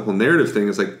to with the whole narrative thing.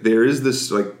 Is like there is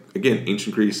this, like, again,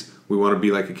 ancient Greece. We want to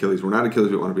be like Achilles. We're not Achilles.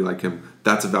 We want to be like him.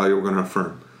 That's a value we're going to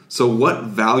affirm. So what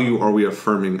value are we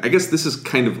affirming? I guess this is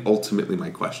kind of ultimately my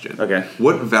question. Okay.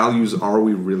 What values are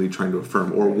we really trying to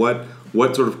affirm, or what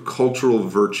sort of cultural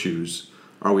virtues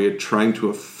are we trying to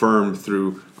affirm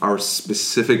through our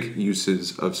specific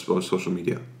uses of social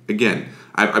media? Again,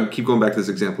 I keep going back to this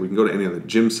example. We can go to any other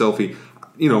gym selfie.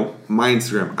 You know, my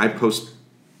Instagram. I post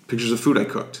pictures of food I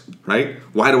cooked, right?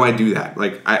 Why do I do that?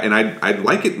 Like, I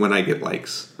like it when I get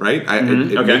likes, right?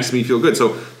 It okay. makes me feel good.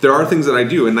 So there are things that I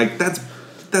do, and like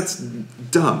that's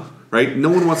dumb, right? No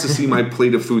one wants to see my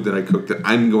plate of food that I cooked that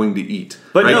I'm going to eat.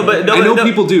 But right? no, but no, I know no.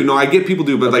 people do. No, I get people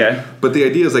do, but Okay. but the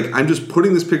idea is like I'm just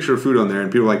putting this picture of food on there, and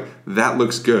people are like, that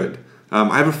looks good.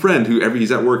 I have a friend who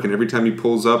he's at work, and every time he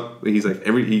pulls up, he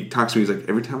talks to me. He's like,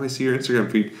 every time I see your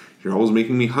Instagram feed, you're always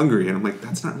making me hungry, and I'm like,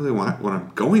 that's not really what I'm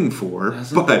going for.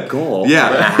 That's but not the goal.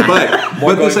 yeah,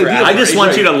 but this going for idea, I just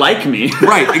want you to like me.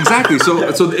 right, exactly.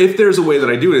 So if there's a way that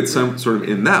I do it, it's some sort of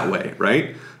in that way,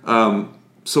 right?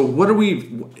 So what are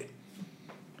we?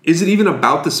 Is it even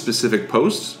about the specific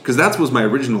posts? Because that was my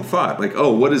original thought. Like,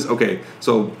 oh, what is okay?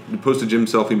 So you post a gym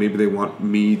selfie. Maybe they want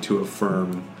me to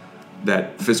affirm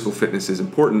that physical fitness is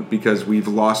important because we've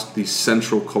lost the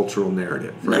central cultural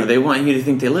narrative, right? No, they want you to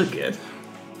think they look good.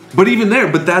 But even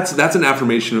there, that's an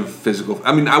affirmation of physical.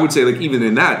 I mean, I would say like even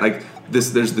in that, like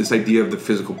there's this idea of the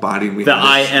physical body. And we The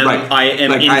have this, I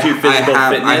am like, into physical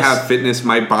I fitness. have fitness.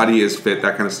 My body is fit.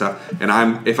 That kind of stuff.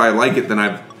 And if I like it, then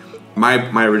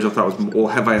my original thought was, well,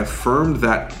 have I affirmed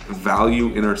that value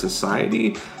in our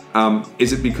society?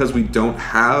 Is it because we don't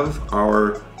have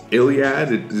our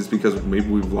Iliad? Is it because maybe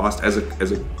we've lost as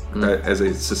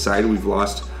a society? We've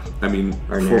lost. I mean,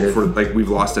 for like we've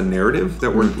lost a narrative that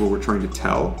we're trying to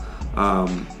tell,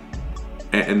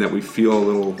 and that we feel a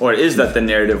little. Or is that the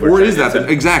narrative? Or is that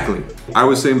exactly? I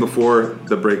was saying before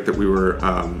the break that we were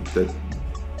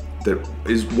that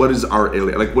is what is our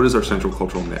Iliad? Like what is our central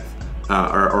cultural myth,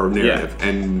 our narrative? Yeah.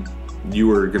 And you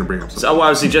were going to bring up something. So I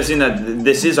was suggesting that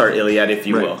this is our Iliad, if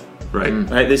you will. Right.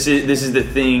 Right. This is the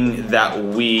thing that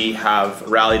we have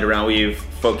rallied around. We've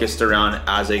focused around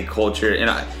as a culture, and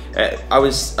I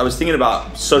was thinking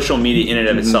about social media in and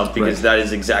of itself because that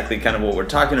is exactly kind of what we're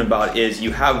talking about. Is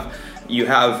you have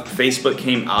Facebook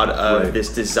came out of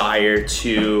this desire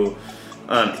to.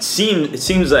 It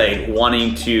seems like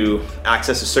wanting to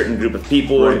access a certain group of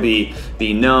people or be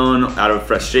known out of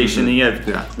frustration. And you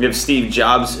have Steve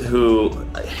Jobs, who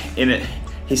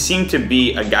he seemed to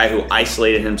be a guy who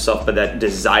isolated himself, but that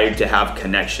desired to have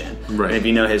connection. Right. And if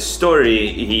you know his story,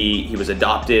 he was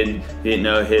adopted. He didn't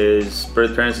know his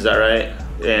birth parents. Is that right?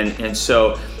 And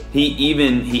so he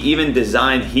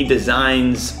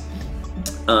designs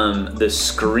the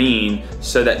screen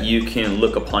so that you can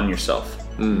look upon yourself.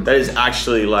 That is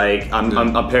actually like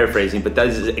I'm paraphrasing, but that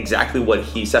is exactly what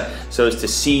he said. So it's to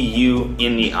see you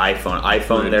in the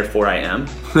iPhone, therefore I am.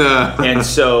 And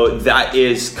so that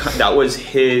was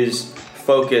his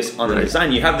focus on the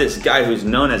design. You have this guy who's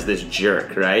known as this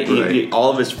jerk, right?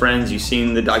 All of his friends, you've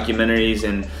seen the documentaries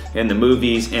and the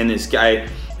movies, and this guy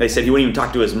They said he wouldn't even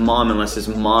talk to his mom unless his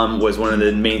mom was one of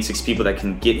the main 6 people that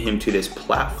can get him to this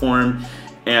platform.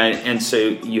 And so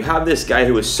you have this guy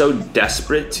who was so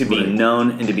desperate to be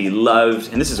known and to be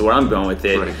loved, and this is where I'm going with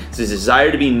it. Right. It's his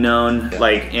desire to be known,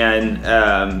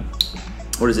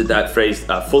 what is it, that phrase?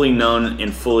 Fully known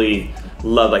and fully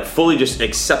loved, like fully just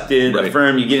accepted,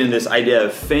 affirmed. You get into this idea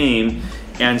of fame.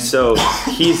 And so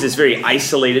he's this very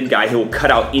isolated guy who will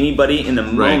cut out anybody in the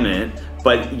moment,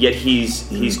 but yet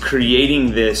he's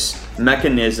creating this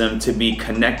mechanism to be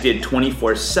connected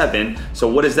 24/7. So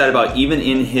what is that about? Even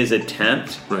in his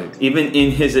attempt,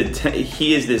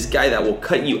 he is this guy that will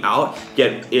cut you out,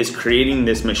 yet is creating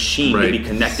this machine to be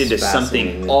connected to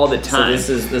something all the time.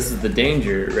 So this is the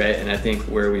danger, right? And I think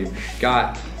where we've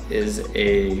got is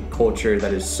a culture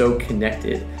that is so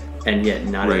connected and yet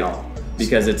not at all,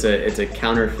 because it's a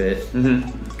counterfeit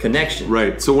connection.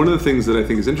 Right. So one of the things that I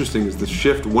think is interesting is the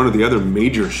shift. One of the other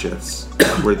major shifts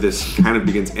where this kind of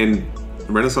begins, and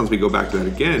Renaissance, we go back to that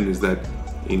again, is that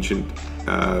ancient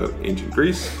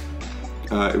Greece.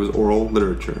 It was oral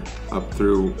literature up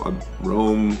through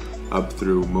Rome, up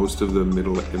through most of the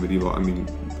medieval. I mean,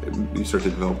 you start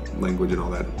to develop language and all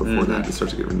that. Before that, it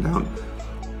starts to get written down.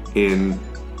 In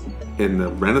the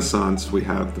Renaissance, we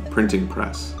have the printing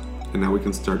press, and now we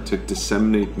can start to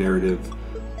disseminate narrative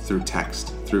through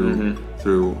text, through,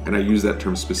 and I use that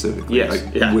term specifically,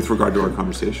 with regard to our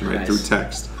conversation, right? Through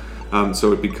text.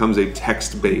 So it becomes a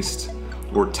text-based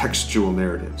or textual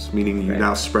narratives, meaning you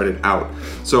now spread it out.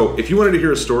 So if you wanted to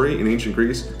hear a story in ancient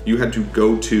Greece, you had to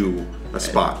go to a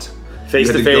spot. Face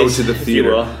to face, go to the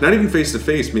theater. Not even face to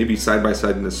face, maybe side by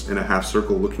side in a half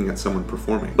circle, looking at someone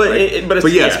performing. But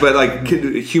like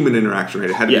human interaction, right?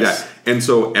 It had to be that. And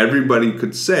so everybody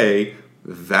could say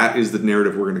that is the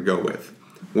narrative we're going to go with.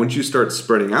 Once you start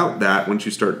spreading out that, once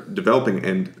you start developing,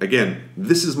 and again,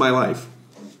 this is my life.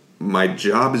 My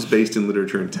job is based in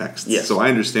literature and text. So I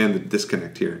understand the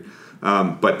disconnect here.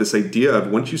 But this idea of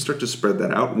once you start to spread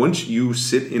that out, once you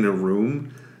sit in a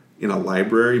room in a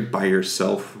library by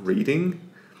yourself reading,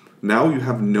 now you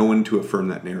have no one to affirm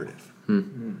that narrative.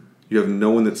 You have no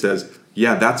one that says,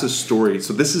 yeah, that's a story.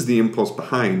 So this is the impulse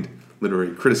behind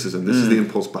literary criticism. This is the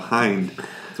impulse behind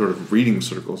sort of reading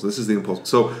circles. This is the impulse.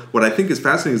 So what I think is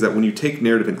fascinating is that when you take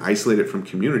narrative and isolate it from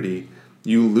community,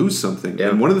 you lose something.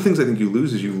 And one of the things I think you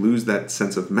lose is you lose that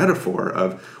sense of metaphor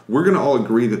of we're going to all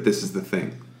agree that this is the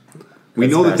thing. We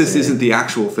know that this isn't the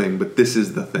actual thing, but this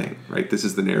is the thing, right? This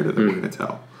is the narrative that we're going to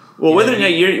tell. Well, whether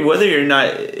or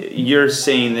not you're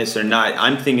saying this or not,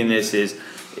 I'm thinking this is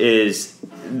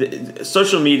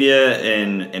social media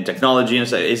and technology and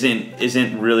stuff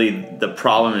isn't really the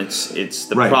problem. It's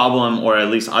the problem, or at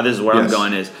least this is where I'm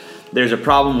going is. There's a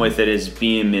problem with it is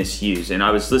being misused. And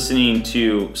I was listening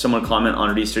to someone comment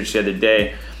on research the other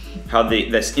day how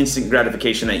this instant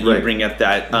gratification that you bring up,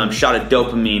 that shot of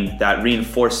dopamine, that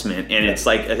reinforcement, and it's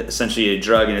like essentially a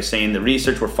drug, and it's saying the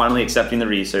research, we're finally accepting the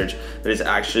research, but it's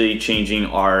actually changing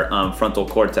our frontal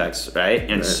cortex, right?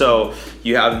 And so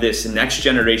you have this next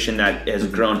generation that has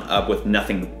grown up with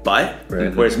nothing but,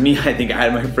 whereas me, I think I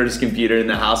had my first computer in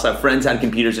the house. I have friends had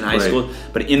computers in high school,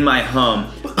 but in my home,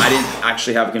 I didn't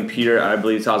actually have a computer, I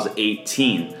believe, until I was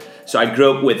 18. So I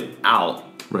grew up without.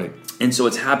 And so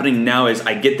what's happening now is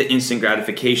I get the instant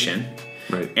gratification,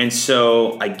 and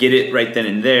so I get it right then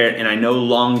and there, and I no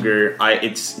longer,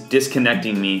 it's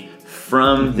disconnecting me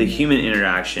from the human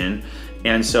interaction,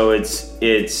 and so it's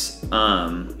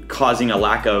causing a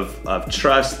lack of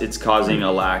trust, it's causing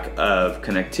a lack of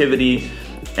connectivity,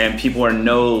 and people are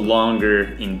no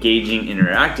longer engaging,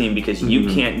 interacting, because you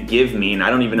can't give me, and I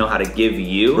don't even know how to give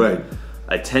you,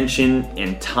 attention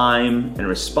and time and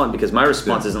response, because my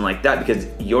response isn't like that, because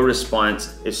your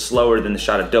response is slower than the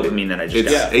shot of dopamine that I just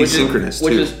got. It's asynchronous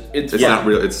too. It's not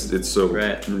real. It's so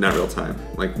not real time.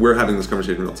 Like we're having this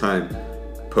conversation in real time.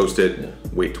 Post it.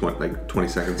 Wait 20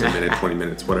 seconds, a minute, 20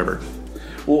 minutes, whatever.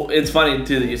 Well, it's funny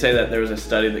too that you say that. There was a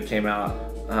study that came out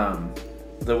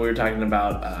that we were talking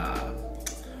about.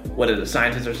 What is it?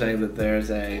 Scientists are saying that there's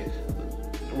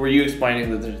were you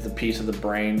explaining that there's the piece of the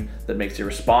brain that makes your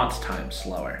response time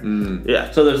slower?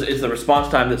 So it's the response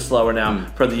time that's slower now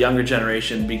for the younger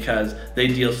generation, because they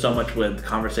deal so much with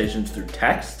conversations through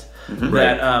text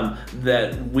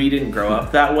that we didn't grow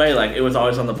up that way. Like it was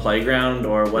always on the playground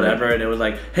or whatever, and it was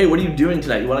like, hey, what are you doing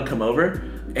tonight? You want to come over?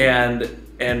 And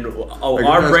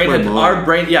our brain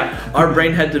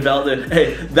had developed it.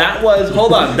 Hey,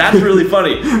 hold on, that's really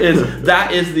funny.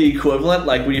 That is the equivalent,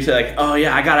 like when you say like, oh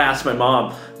yeah, I gotta ask my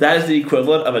mom. That is the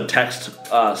equivalent of a text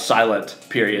silent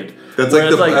period. That's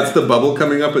Whereas, that's the bubble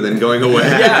coming up and then going away.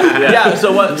 Yeah.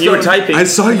 So what You were typing. I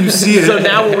saw you see it. So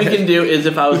now what we can do is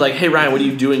if I was like, hey Ryan, what are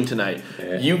you doing tonight?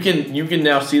 You can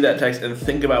now see that text and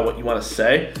think about what you want to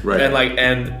say, Right. and like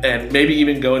and maybe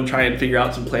even go and try and figure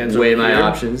out some plans. Weigh over my here.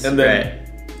 options, and then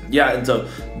and so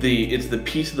it's the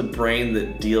piece of the brain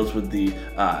that deals with the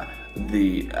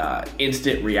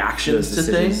instant reactions Those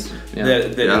to things decisions. Yeah.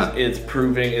 that is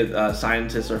proving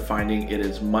scientists are finding it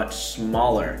is much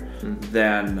smaller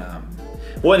than.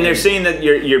 Well, and they're saying that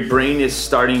your brain is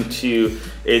starting to.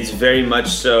 It's very much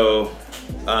so.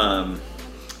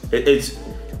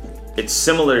 It's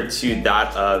similar to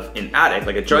that of an addict,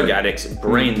 like a drug addict's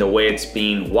brain, the way it's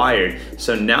being wired.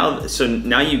 So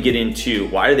now you get into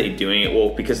why are they doing it? Well,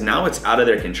 because now it's out of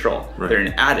their control. Right. They're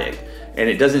an addict, and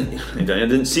it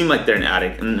doesn't seem like they're an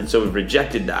addict, and so we've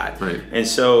rejected that. Right. And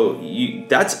so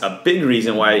that's a big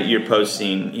reason why you're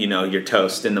posting, your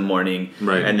toast in the morning,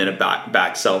 Right. and then a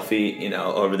back selfie,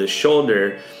 over the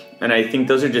shoulder. And I think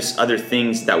those are just other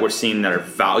things that we're seeing that are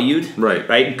valued. Right.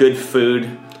 Right. Good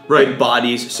food. Right. Good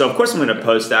bodies. So of course I'm going to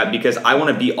post that because I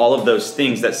want to be all of those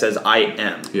things that says I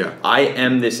am. Yeah. I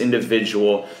am this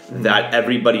individual that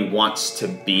everybody wants to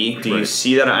be. Do you Right.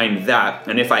 see that I'm that?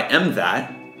 And if I am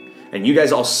that, and you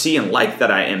guys all see and like that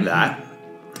I am that,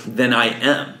 then I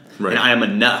am. Right. And I am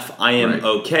enough. I am Right.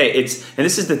 okay. And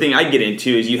this is the thing I get into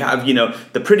is you have,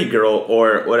 the pretty girl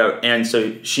or whatever. And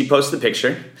so she posts the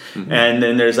picture and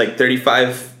then there's like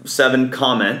 7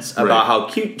 comments about Right. how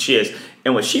cute she is.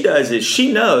 And what she does is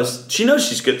she knows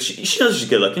she's good. She knows she's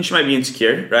good looking. She might be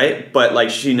insecure, right? But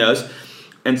like she knows.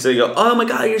 And so you go, oh my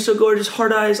God, you're so gorgeous,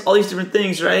 hard eyes, all these different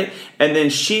things, right? And then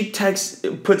she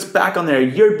puts back on there,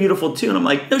 you're beautiful too. And I'm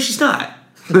like, no, she's not.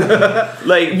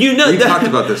 Like, We talked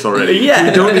about this already. Yeah.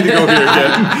 We don't need to go here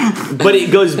again. But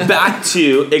it goes back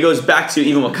to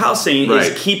even what Kyle's saying Right.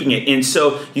 is keeping it. And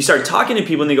so you start talking to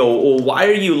people and they go, well, why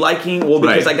are you liking? Well,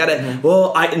 because Right. I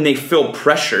gotta, and they feel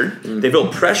pressure. They feel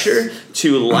pressure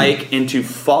to like and to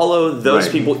follow those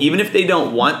Right. people, even if they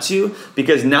don't want to,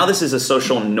 because now this is a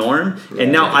social norm.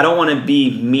 And now I don't want to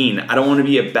be mean. I don't want to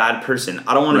be a bad person.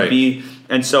 I don't want Right. to be,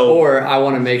 and so. Or I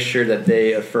want to make sure that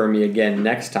they affirm me again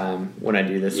next time when I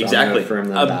do this. So Exactly. I'm gonna affirm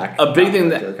them back. A big thing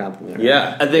that- Or compliment.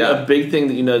 Yeah. I think a big thing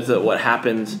that is that what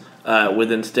happens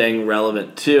within staying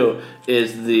relevant too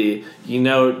is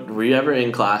were you ever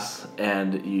in class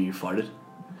and you farted?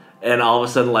 And all of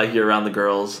a sudden, like, you're around the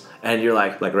girls, and you're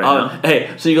like right oh, now? hey,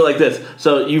 so you go like this.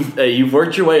 So you've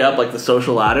worked your way up like the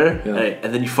social ladder, hey,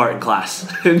 and then you fart in class,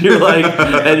 and you're like,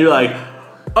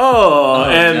 oh,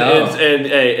 and no.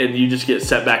 and you just get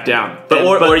set back down.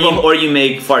 Or you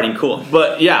make farting cool.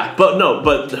 But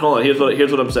hold on. Here's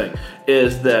what I'm saying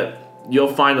is that you'll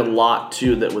find a lot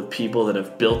too that with people that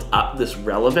have built up this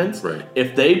relevance, Right.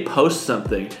 if they post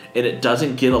something and it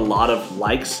doesn't get a lot of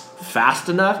likes fast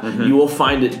enough, you will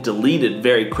find it deleted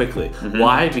very quickly.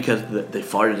 Why? Because they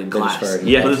farted in class. farted.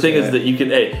 Yeah. But the thing is that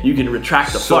you can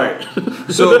retract the fart.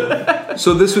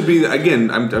 So this would be,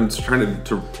 again, I'm trying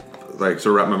to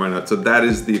wrap my mind out. So that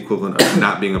is the equivalent of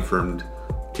not being affirmed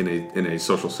in a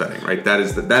social setting, right? That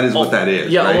is what that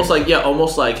is. Yeah, right?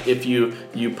 almost like if you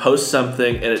post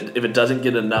something and if it doesn't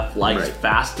get enough likes Right.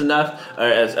 fast enough, or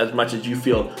as much as you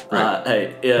feel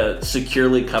Right.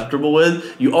 securely comfortable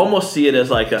with, you almost see it as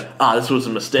like this was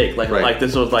a mistake, like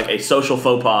this was like a social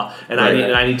faux pas, and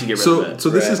Right. I need to get rid of it. So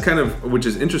this Right. is kind of, which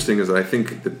is interesting, is that I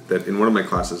think that in one of my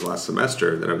classes last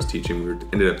semester that I was teaching, we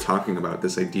ended up talking about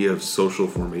this idea of social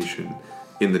formation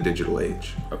in the digital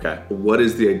age. Okay. What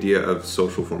is the idea of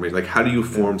social formation? Like, how do you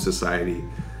form society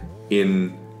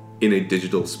in a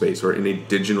digital space or in a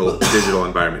digital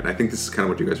environment? I think this is kind of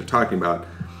what you guys are talking about.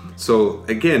 So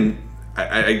again,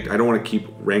 I don't want to keep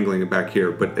wrangling it back here,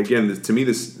 but again, to me,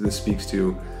 this speaks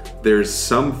to there's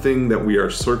something that we are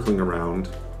circling around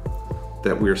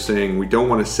that we are saying we don't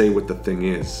want to say what the thing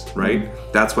is, right?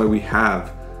 That's why we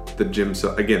have the gym.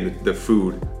 So again, the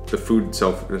food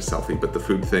selfie, but the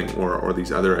food thing, or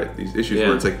these issues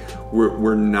where it's like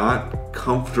we're not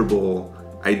comfortable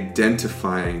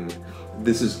identifying.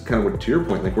 This is kind of what, to your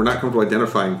point, like we're not comfortable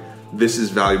identifying this is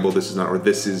valuable, this is not, or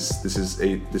this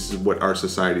is what our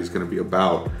society is going to be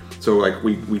about. So like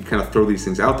we kind of throw these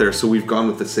things out there. So we've gone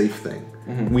with the safe thing.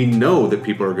 We know that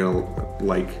people are going to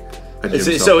like a gym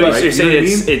selfie, So right? you're saying You know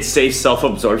what I mean? it's safe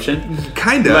self-absorption?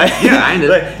 Kind of, Like- yeah, kind of.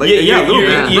 Like, a little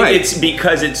bit, right. It's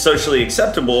because it's socially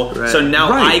acceptable. Right. So now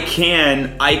Right.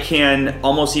 I can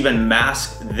almost even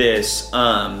mask this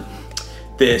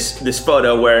this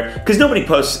photo where, because nobody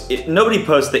posts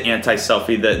the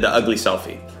anti-selfie, the ugly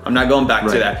selfie. I'm not going back to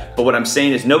Right. that. But what I'm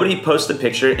saying is nobody posts the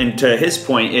picture, and to his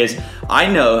point is, I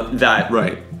know that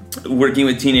Right. working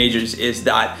with teenagers is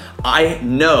that I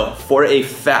know for a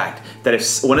fact that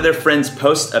if one of their friends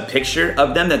posts a picture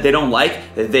of them that they don't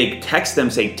like, that they text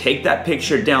them, say, take that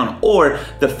picture down. Or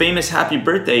the famous happy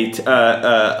birthday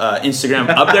Instagram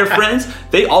of their friends,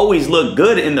 they always look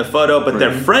good in the photo, but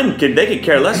their friend, they could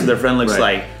care less if their friend looks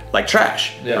like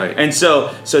trash. Yeah. Right. And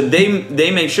so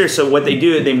they make sure, so what they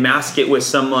do, they mask it with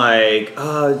some like,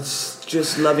 it's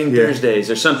just loving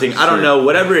Thursdays or something. I don't know,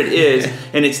 whatever it is.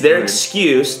 And it's their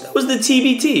excuse. That was the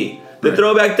TBT. The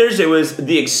Throwback Thursday was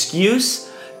the excuse.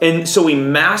 And so we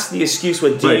mask the excuse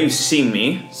with, do you see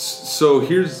me? So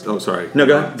here's, sorry. No,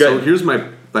 go ahead. So here's my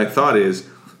thought is,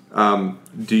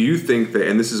 do you think that,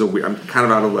 and this is I'm kind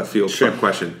of out of left field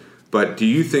question, but do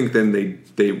you think then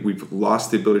we've lost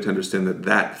the ability to understand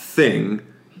that thing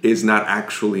is not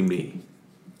actually me?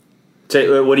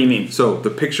 What do you mean? So the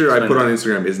picture I put on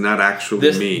Instagram is not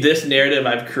actually me. This narrative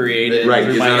I've created, right?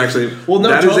 Is not actually.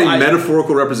 That is a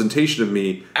metaphorical representation of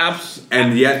me,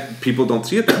 and yet people don't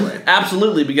see it that way.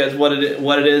 Absolutely, because what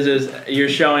it is you're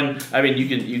showing. I mean,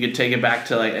 you could take it back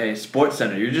to like a Sports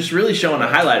Center. You're just really showing a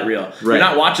highlight reel. Right. You're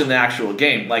not watching the actual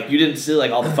game. Like you didn't see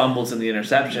like all the fumbles and the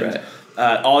interceptions. Right.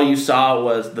 All you saw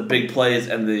was the big plays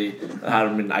and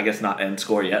I guess not end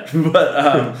score yet,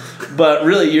 but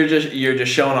really you're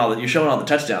just showing all the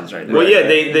touchdowns right now. Well, yeah,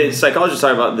 the psychologists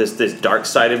talk about this dark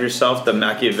side of yourself, the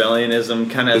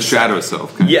Machiavellianism kind of the shadow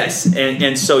self. Yes,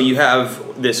 and so you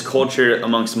have this culture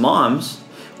amongst moms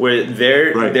where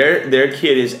their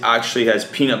kid actually has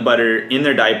peanut butter in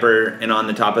their diaper and on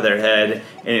the top of their head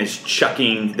and is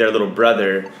chucking their little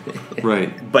brother.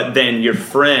 Right. But then your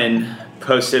friend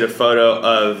posted a photo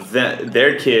of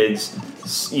their kids,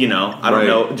 I don't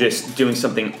know, just doing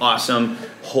something awesome,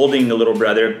 holding the little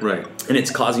brother. Right. And it's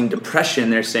causing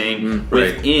depression, they're saying,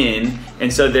 within.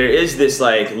 And so there is this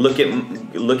like, look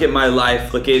at my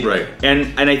life,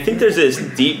 and I think there's this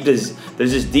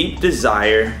deep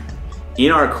desire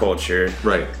in our culture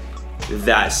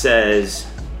that says,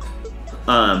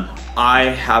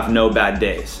 I have no bad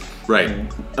days. Right.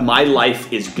 My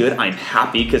life is good. I'm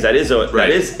happy, because that is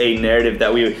a narrative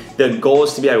that the goal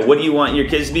is to be happy. What do you want your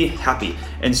kids to be? Happy.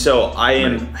 And so I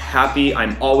am happy.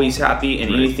 I'm always happy,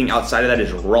 and anything outside of that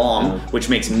is wrong, which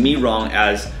makes me wrong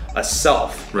as a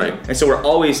self. Right. And so we're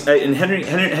always and Henry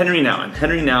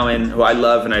Nouwen, who I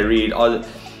love and I read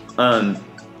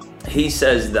he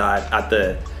says that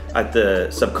at the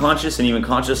subconscious and even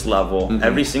conscious level,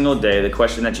 every single day, the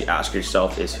question that you ask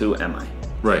yourself is, who am I?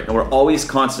 Right. And we're always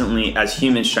constantly, as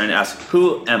humans, trying to ask,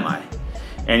 who am I?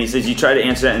 And he says you try to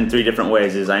answer that in 3 different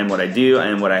ways. Is I am what I do, I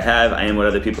am what I have, I am what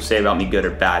other people say about me, good or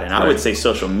bad. And I would say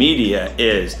social media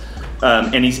is,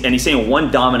 and he's saying one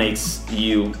dominates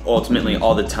you ultimately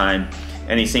all the time.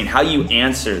 And he's saying how you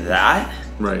answer that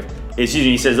is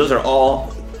usually, he says those are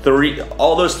all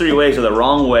those 3 ways are the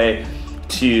wrong way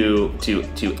to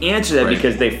answer that,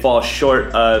 because they fall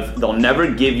short of, they'll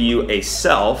never give you a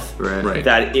self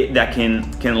that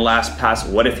can last past,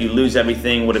 what if you lose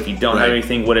everything, what if you don't have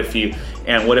everything, what if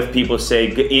people say,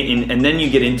 and then you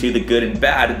get into the good and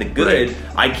bad. The good,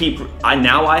 I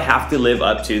have to live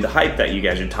up to the hype that you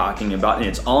guys are talking about, and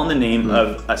it's all in the name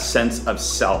of a sense of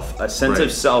self, of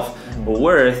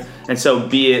self-worth. And so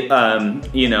be it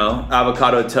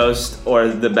avocado toast or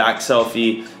the back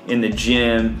selfie in the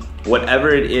gym, whatever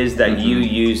it is that you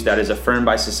use that is affirmed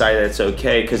by society that's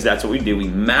okay, because that's what we do. We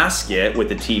mask it with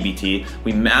the TBT.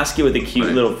 We mask it with a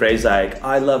cute little phrase like,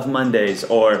 I love Mondays,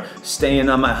 or staying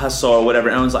on my hustle, or whatever.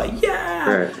 Everyone's like,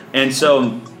 yeah. And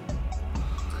so...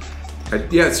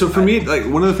 so for me, like,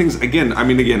 one of the things, I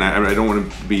don't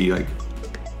want to be like...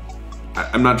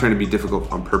 I'm not trying to be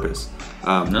difficult on purpose.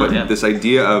 This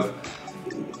idea of...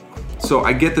 So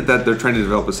I get that they're trying to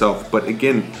develop a self, but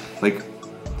again, like...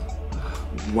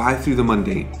 Why through the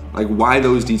mundane? Like, why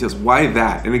those details? Why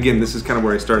that? And again, this is kind of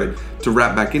where I started to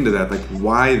wrap back into that. Like,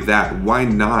 why that? Why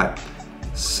not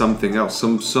something else?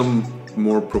 Some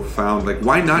more profound. Like,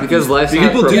 why not? Because life's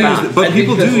not profound.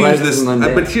 People do use this.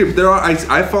 But here, there are.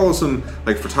 I follow some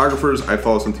like photographers. I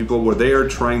follow some people where they are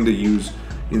trying to use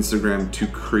Instagram to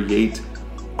create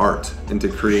art and to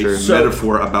create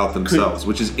metaphor about themselves,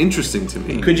 which is interesting to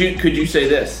me. Could you say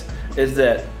this? Is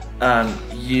that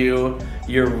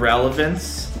your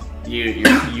relevance,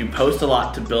 you post a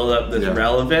lot to build up this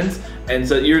relevance, and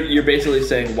so you're basically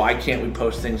saying, why can't we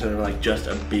post things that are like just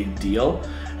a big deal?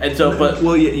 And so,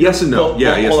 yes and no.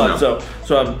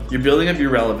 So you're building up your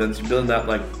relevance. You're building up,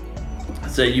 like,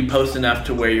 say you post enough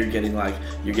to where you're getting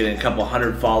a couple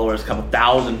hundred followers, a couple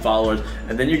thousand followers,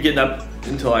 and then you're getting up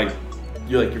into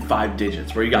your 5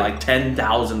 digits, where you got like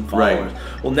 10,000 followers.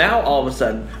 Well, now all of a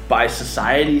sudden, by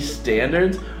society's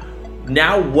standards,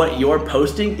 now what you're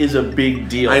posting is a big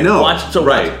deal. I know.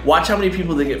 Watch how many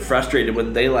people they get frustrated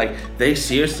when they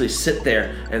seriously sit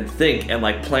there and think and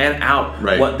like plan out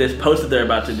what this post that they're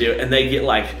about to do, and they get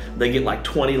like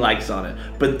 20 likes on it.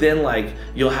 But then like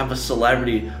you'll have a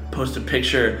celebrity post a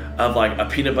picture of like a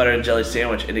peanut butter and jelly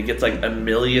sandwich and it gets like 1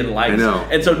 million likes. I know.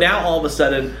 And so now all of a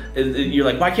sudden you're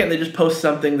like, why can't they just post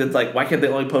something that's like, why can't they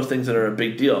only post things that are a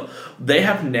big deal? They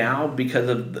have now, because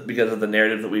of the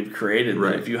narrative that we've created,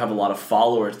 that if you have a lot of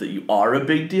followers that you are a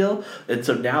big deal. And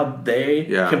so now they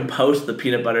can post the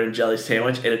peanut butter and jelly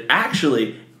sandwich, and it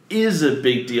actually is a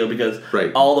big deal because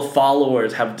all the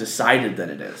followers have decided that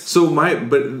it is. So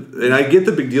and I get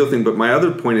the big deal thing, but my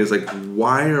other point is like,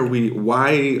 have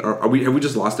we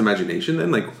just lost imagination then?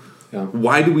 Like,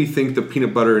 why do we think the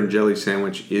peanut butter and jelly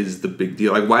sandwich is the big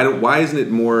deal? Like, why isn't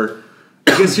it more?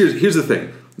 I guess here's the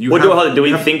thing. Do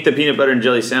we think the peanut butter and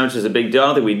jelly sandwich is a big deal? I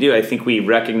don't think we do. I think we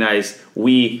recognize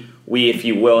we, if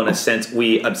you will, in a sense,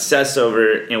 we obsess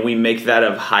over and we make that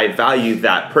of high value,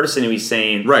 that person who's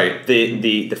saying,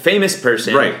 the famous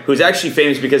person, who's actually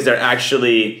famous because they're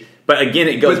actually, but again,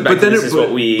 it goes back to this is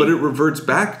what we... But it reverts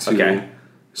back to,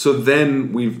 so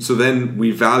then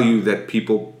we value that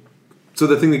people, so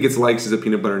the thing that gets likes is a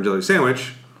peanut butter and jelly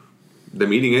sandwich,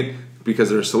 them eating it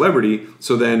because they're a celebrity,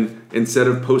 so then instead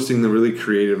of posting the really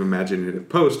creative, imaginative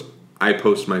post, I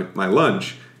post my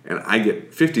lunch and I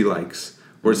get 50 likes.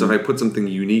 Whereas if I put something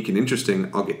unique and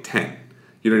interesting, I'll get 10.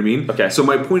 You know what I mean? Okay. So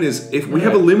my point is, if we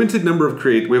have a limited number of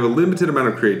we have a limited amount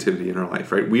of creativity in our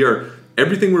life, right?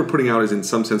 Everything we're putting out is in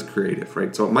some sense creative,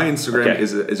 right? So my Instagram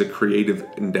is a creative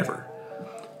endeavor.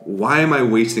 Why am I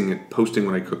wasting it posting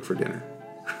what I cook for dinner?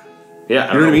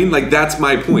 Yeah, you know what I mean? Like that's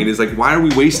my point. Is like, why are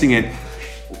we wasting it?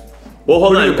 Well,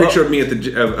 hold on. A picture of me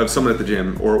of someone at the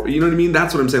gym, or you know what I mean?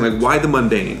 That's what I'm saying. Like, why the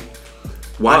mundane?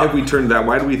 Why have we turned that?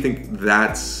 Why do we think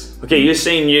that's? Okay, you're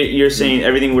saying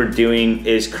everything we're doing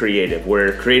is creative.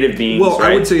 We're creative beings. Well,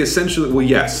 right? I would say essentially. Well,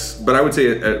 yes, but I would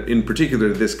say in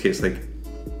particular this case, like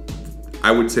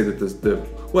I would say that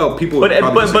people. But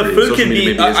food can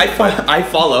be. I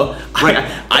follow.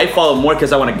 I follow more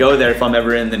because I want to go there if I'm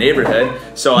ever in the neighborhood.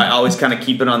 So I always kind of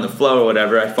keep it on the flow or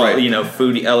whatever. I follow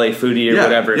foodie, LA foodie or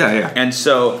whatever. Yeah. And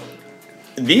so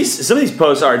some of these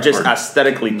posts are just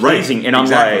aesthetically pleasing, and I'm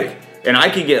like. And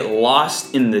I could get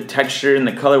lost in the texture and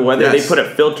the color, whether they put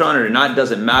a filter on it or not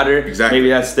doesn't matter. Exactly. Maybe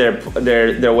that's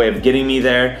their way of getting me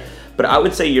there. But I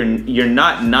would say you're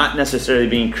not necessarily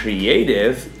being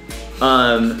creative,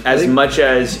 as much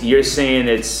as you're saying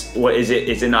it's what is it?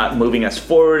 Is it not moving us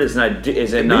forward? Is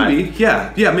it not? Maybe,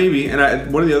 yeah, maybe.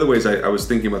 And one of the other ways I was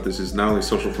thinking about this is not only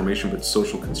social formation but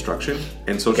social construction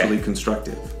and socially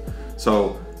constructive.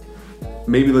 So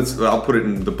maybe I'll put it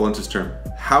in the bluntest term.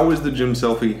 How is the gym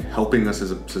selfie helping us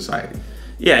as a society?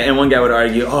 Yeah, and one guy would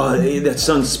argue, that's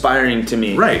so inspiring to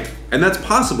me. Right, and that's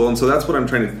possible, and so that's what I'm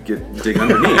trying to dig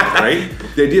underneath, right?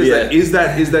 The idea is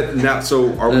that now?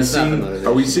 So are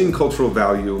we seeing cultural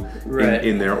value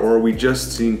in there, or are we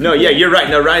just seeing? No, you're right.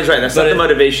 No, Ryan's right. That's not the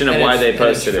motivation of why they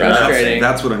posted it.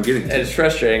 That's what I'm getting to. And it's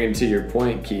frustrating, and to your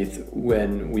point, Keith,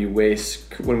 when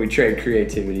we trade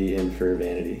creativity in for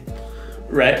vanity.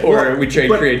 Right, or we trade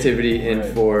creativity in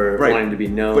for wanting to be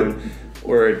known,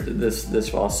 or this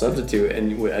false substitute.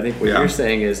 And I think what you're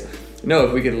saying is, no,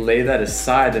 if we could lay that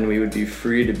aside, then we would be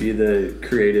free to be the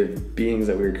creative beings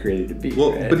that we were created to be.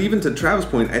 Well, but even to Travis'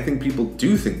 point, I think people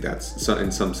do think that's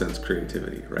in some sense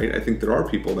creativity, right? I think there are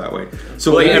people that way.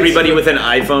 So everybody with an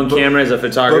iPhone camera is a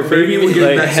photographer. Maybe we're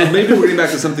getting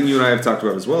back to something you and I have talked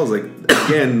about as well. Is like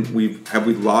again, we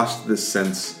lost this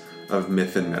sense of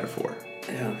myth and metaphor.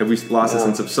 Yeah. Have we lost a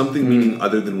sense of something meaning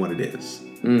other than what it is?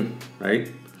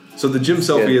 Right? So the gym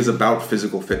selfie is about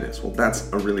physical fitness. Well, that's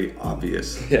a really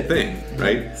obvious thing,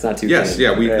 right? It's not too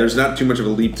there's not too much of a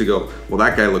leap to go, well,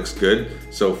 that guy looks good,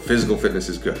 so physical fitness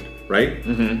is good, right?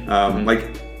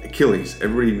 Like Achilles,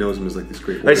 everybody knows him as like this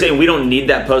great warrior. Are you saying we don't need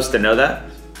that post to know that?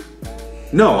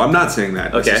 No, I'm not saying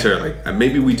that necessarily.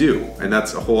 Maybe we do, and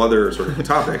that's a whole other sort of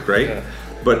topic, right?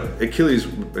 But Achilles,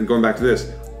 and going back to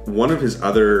this, one of his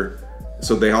other...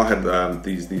 So they all had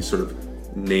these sort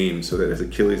of names, so that as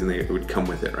Achilles, and it would come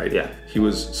with it, right? Yeah. He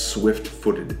was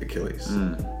swift-footed Achilles.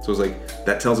 So it was like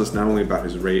that tells us not only about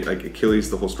his rage, like Achilles,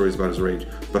 the whole story is about his rage,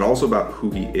 but also about who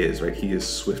he is, right? He is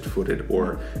swift-footed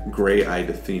or gray-eyed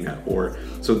Athena, or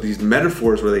so these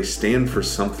metaphors where they stand for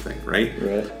something, right?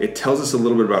 It tells us a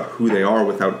little bit about who they are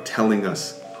without telling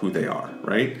us who they are,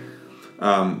 right?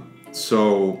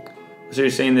 So you're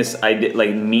saying this idea, like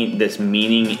this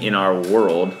meaning in our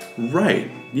world, right?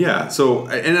 Yeah. So,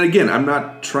 and again, I don't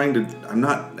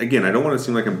want to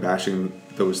seem like I'm bashing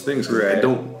those things. I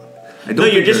don't. I don't No,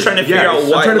 you're think just there's- trying to figure out I'm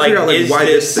why, trying to like, figure out, like, is why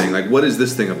this- this thing? Like, what is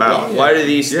this thing about? Why are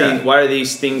these Yeah. things? Why are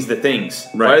these things the things?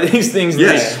 Right. Why are these things?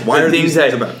 Yes, the, why the are these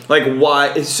that, things about? Like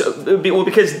why? Well,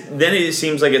 because then it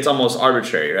seems like it's almost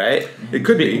arbitrary, right? It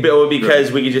could be.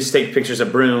 Because we could just take pictures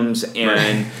of brooms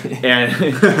and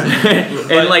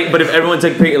and like, but if everyone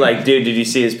took picture, like, dude, did you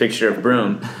see his picture of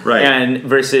broom? Right. And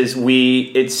versus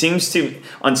it seems to,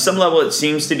 on some level, it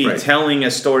seems to be Right. telling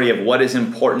a story of what is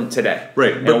important today.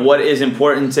 Right. And what is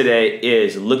important today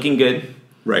is looking good,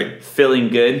 Right. feeling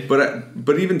good.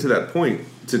 But even to that point,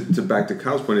 to back to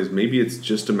Kyle's point, is maybe it's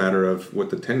just a matter of what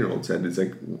the 10-year-old said. It's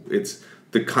like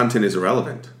the content is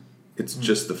irrelevant. It's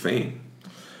just the fame.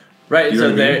 Right, You know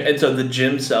so what I mean? and so the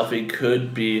gym selfie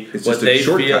could be It's what just a they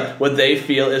shortcut.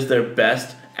 feel is their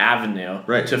best avenue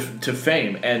Right. to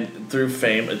fame, and through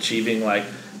fame achieving like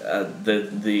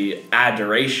the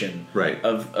adoration Right.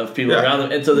 of people Yeah. around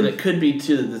them. And so then it could be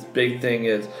too that this big thing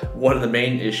is one of the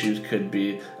main issues could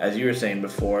be, as you were saying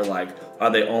before, like, are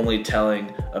they only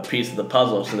telling a piece of the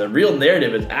puzzle? So the real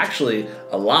narrative is actually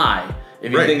a lie.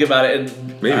 If you Right. think about it,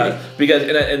 and, Maybe. because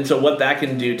and so what that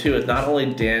can do too is not only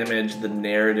damage the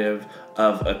narrative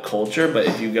of a culture, but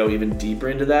if you go even deeper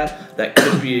into that, that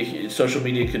could be social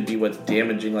media could be what's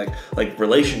damaging like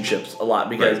relationships a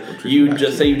lot, because Right. Which we you can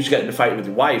just say actually- you just got into a fight with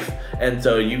your wife, and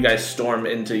so you guys storm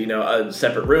into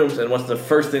separate rooms, and what's the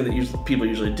first thing that people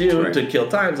usually do Right. to kill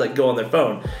time is like go on their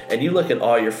phone, and you look at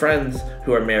all your friends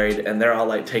who are married, and they're all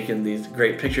like taking these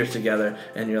great pictures together,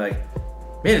 and you're like,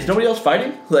 man, is nobody else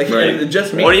fighting? Like, Right. it's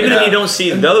just me. Or even if you don't see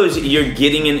those, you're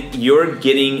getting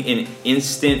an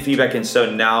instant feedback, and so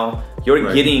now you're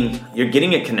Right.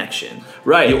 getting a connection.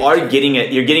 Right. You are getting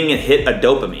it. You're getting a hit of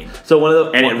dopamine, So one of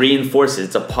the and it reinforces.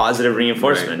 It's a positive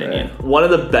reinforcement Right, in you. one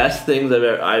of the best things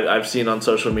I've seen on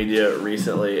social media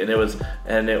recently, and it was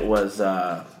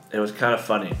kind of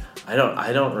funny. I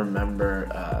don't remember.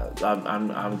 I'm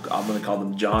gonna call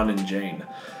them John and Jane.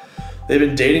 They've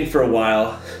been dating for a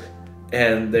while,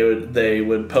 and they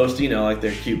would post like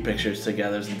their cute pictures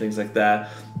together and things like that.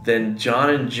 Then John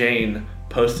and Jane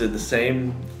posted the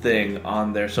same thing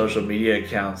on their social media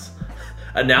accounts,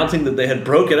 announcing that they had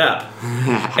broken up,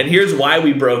 and here's why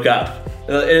we broke up.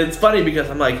 And it's funny because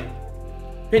I'm like,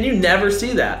 man, you never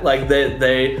see that. Like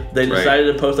they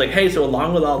decided to post like, hey, so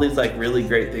along with all these like really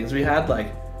great things we had,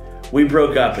 like, we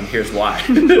broke up and here's why.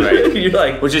 Right? You're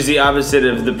like, Which is the opposite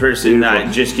of the person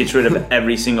that just gets rid of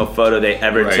every single photo they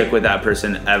ever Right. took with that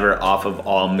person ever off of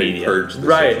all They media. purge the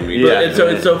right. social media.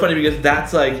 But it's so funny because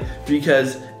that's like,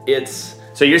 because it's,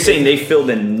 So you're saying they feel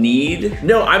the need?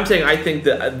 no, I'm saying I think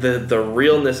that the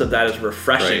realness of that is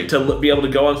refreshing, Right. to be able to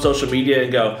go on social media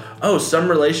and go, oh, some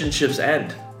relationships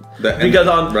end. That- and- Because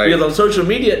on right. because on social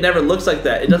media it never looks like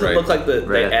that. It doesn't Right. look like they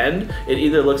Right. end. It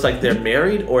either looks like they're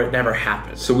married or it never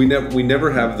happens. So we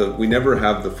never have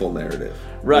the full narrative.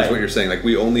 Right. That's what you're saying. Like,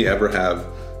 we only ever have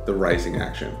the rising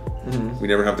action. Mm-hmm. We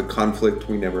never have the conflict.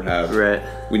 We never have. Right.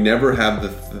 We never have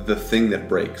the thing that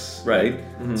breaks. Right.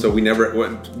 So we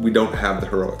don't have the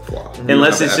heroic flaw. We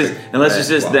Unless don't it's have just the epic unless it's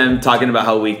just flaw. them talking about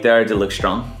how weak they are to look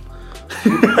strong.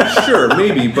 Sure,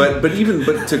 maybe, but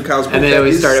to Kyle's point, And they that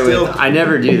always is started still, with, I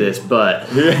never do this, but.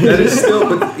 that is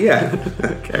still, but yeah,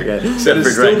 Okay. that Except is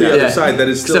for still right the now. other side. That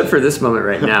is still Except for this moment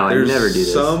right now, I there's never do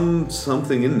this.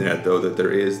 something in that though, that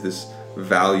there is this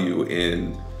value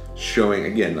in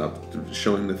showing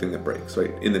showing the thing that breaks,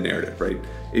 right, in the narrative, right.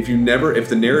 If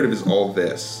the narrative is all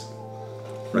this,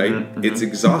 right, it's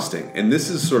exhausting. And this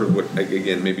is sort of what,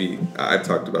 again, maybe I've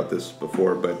talked about this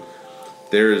before, but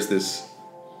there is this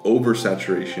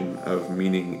oversaturation of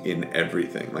meaning in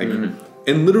everything, like,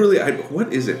 and literally,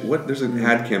 what is it? There's an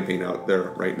ad campaign out there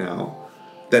right now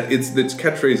that its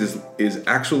catchphrase is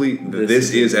actually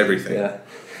this is everything. Yeah.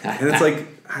 And it's like,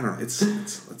 I don't know. It's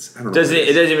I don't know. Doesn't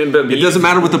it doesn't even but It doesn't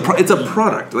matter what it's a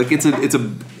product. Like, it's a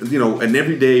an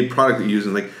everyday product that you use,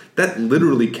 and like that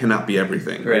literally cannot be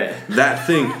everything. Like, Right. that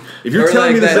thing. If you're Or telling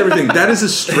like me this is that- everything, that is a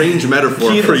strange metaphor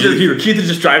Keith for is you. Keith is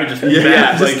just driving just Yeah,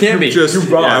 mad. just Like, can't be. Just You're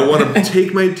wrong. I want to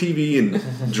take my TV and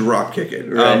drop kick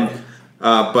it. Right.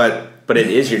 But it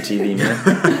is your TV,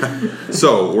 man.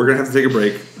 So we're gonna have to take a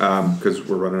break because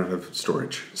we're running out of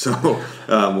storage. So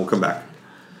we'll come back.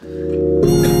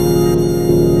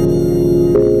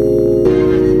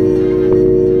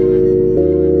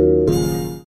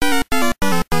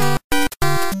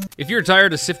 If you're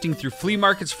tired of sifting through flea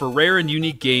markets for rare and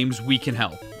unique games, we can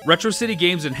help. Retro City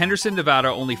Games in Henderson, Nevada,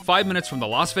 only 5 minutes from the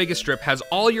Las Vegas Strip, has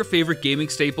all your favorite gaming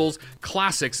staples,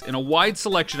 classics, and a wide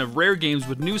selection of rare games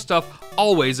with new stuff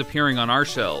always appearing on our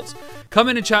shelves. Come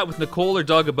in and chat with Nicole or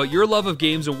Doug about your love of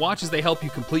games and watch as they help you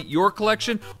complete your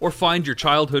collection or find your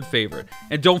childhood favorite.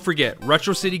 And don't forget,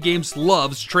 Retro City Games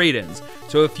loves trade-ins.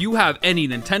 So if you have any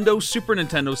Nintendo, Super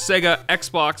Nintendo, Sega,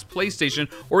 Xbox,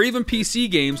 PlayStation, or even PC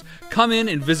games, come in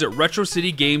and visit Retro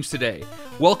City Games today.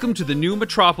 Welcome to the new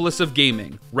metropolis of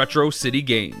gaming, Retro City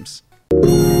Games.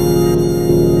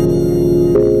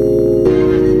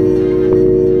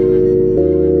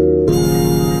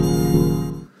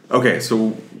 Okay,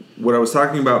 so what I was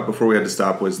talking about before we had to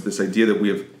stop was this idea that we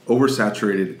have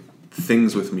oversaturated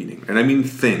things with meaning. And I mean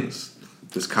things.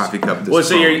 This coffee cup, this Well,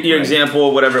 so phone, your right?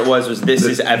 example, whatever it was this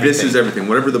is everything. This is everything.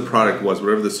 Whatever the product was,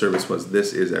 whatever the service was,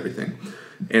 this is everything.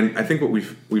 And I think what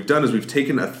we've done is we've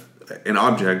taken an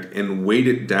object and weighed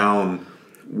it down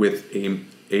with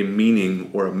a meaning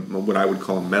or what I would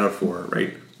call a metaphor,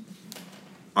 right?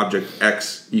 Object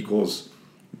X equals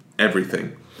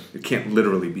everything. It can't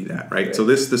literally be that, right? So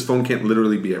this phone can't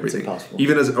literally be everything,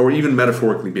 even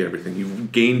metaphorically be everything.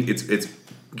 You've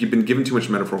been given too much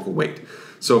metaphorical weight.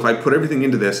 So if I put everything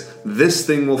into this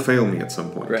thing will fail me at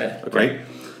some point, right?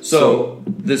 So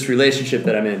this relationship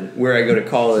that I'm in, where I go to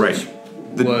college, right?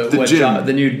 The what gym, job,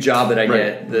 the new job that I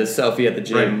get, the selfie at the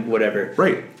gym, whatever,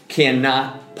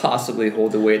 cannot possibly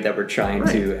hold the weight that we're trying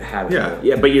to have.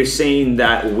 Yeah, but you're saying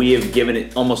that we have given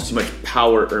it almost too much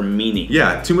power or meaning.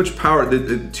 Yeah, too much power,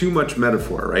 too much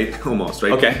metaphor, right? Almost,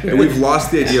 right? Okay. And we've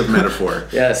lost the idea of metaphor.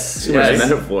 Too much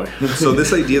metaphor. So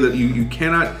this idea that you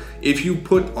cannot, if you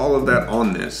put all of that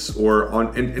on this, or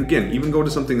on, and again, even go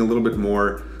to something a little bit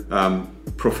more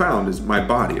profound is my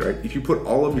body, right? If you put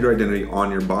all of your identity on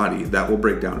your body, that will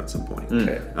break down at some point.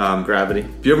 Gravity.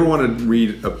 If you ever want to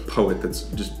read a poet that's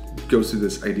just goes through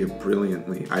this idea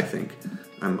brilliantly, I think,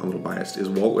 I'm a little biased, is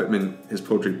Walt Whitman, his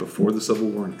poetry before the Civil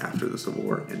War and after the Civil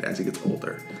War, and as he gets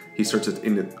older. He starts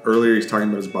earlier he's talking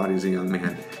about his body as a young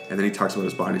man, and then he talks about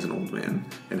his body as an old man,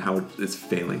 and how it's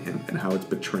failing him, and how it's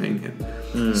betraying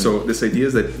him. So this idea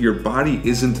is that your body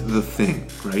isn't the thing,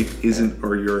 right?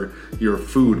 Or your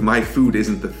food, my food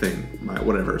isn't the thing, my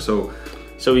whatever. So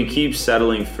we keep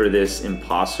settling for this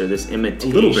imposter, this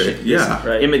imitation. A little bit, yeah.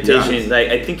 Right? Imitation. Yeah. Like,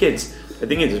 I think it's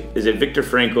is it Viktor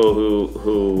Frankl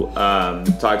who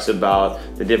talks about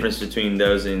the difference between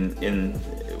those in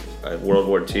World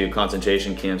War II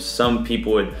concentration camps. Some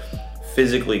people would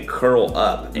physically curl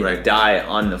up and die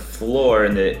on the floor,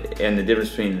 and the difference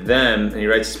between them, and he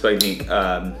writes this book,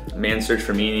 Man's Search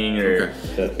for Meaning,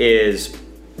 is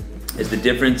the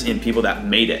difference in people that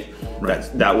made it,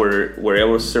 that were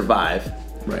able to survive,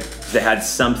 that had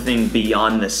something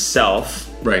beyond the self,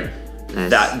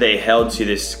 that they held to,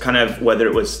 this kind of, whether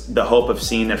it was the hope of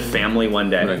seeing their family one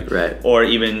day, or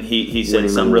even he said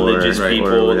some religious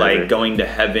people like going to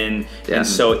heaven, and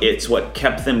so it's what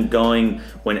kept them going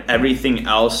when everything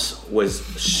else was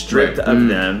stripped of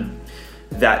them,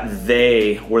 that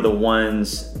they were the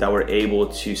ones that were able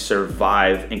to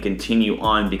survive and continue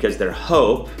on because their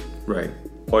hope,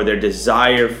 or their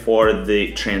desire for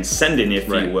the transcendent, if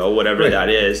you will, whatever that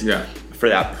is, for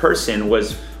that person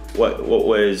was what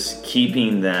was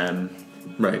keeping them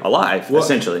alive,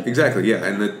 essentially. Exactly, yeah,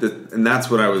 and that's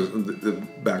what I was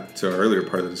back to our earlier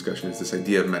part of the discussion, is this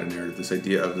idea of meta narrative, this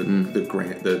idea of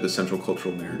the central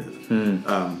cultural narrative, and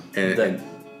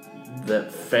that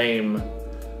fame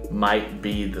might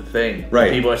be the thing.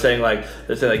 Right. People are saying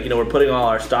they're saying we're putting all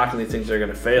our stock in these things that are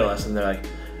going to fail us, and they're like,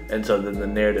 and so then the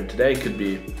narrative today could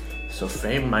be, so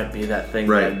fame might be that thing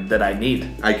that I need.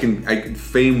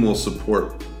 Fame will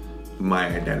support my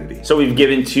identity. So we've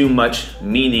given too much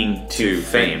meaning to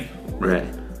fame. Right.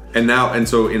 And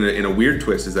so in a weird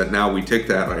twist is that now we take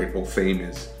that, well, fame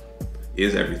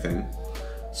is everything.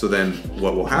 So then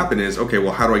what will happen is, okay,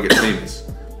 well, how do I get famous?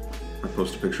 I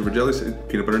post a picture of a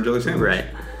peanut butter and jelly sandwich. Right.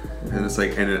 And it's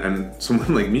like, and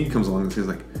someone like me comes along and says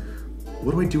like,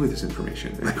 what do I do with this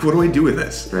information? Like, what do I do with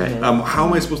this? Right. How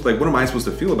am I supposed to, what am I supposed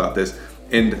to feel about this?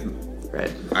 And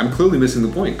I'm clearly missing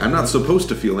the point. I'm not supposed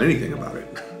to feel anything about it.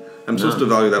 I'm supposed to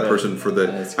value that person for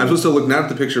I'm supposed to look not at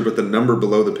the picture, but the number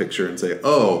below the picture and say,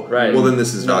 well, then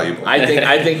this is valuable. I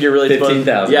think you're really 15,000.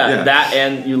 that,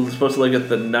 and you're supposed to look at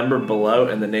the number below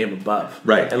and the name above.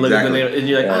 Right. And look at the name, and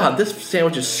you're like, this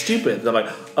sandwich is stupid. And I'm like,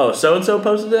 so and so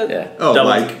posted it. Yeah. Oh,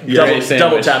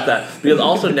 double tap that, because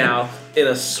also now in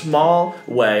a small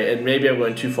way, and maybe I'm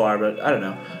going too far, but I don't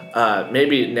know.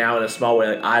 Maybe now in a small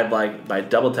way, I've by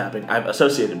double tapping, I've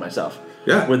associated myself.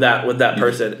 with that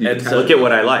person, and so look at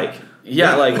what I like.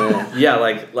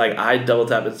 I double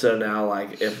tap it. So now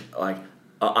if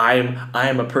I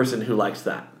am a person who likes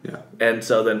that. Yeah. And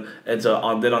so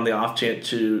on the off chance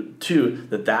too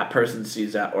that person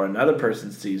sees that or another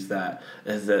person sees that,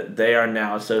 is that they are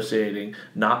now associating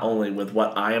not only with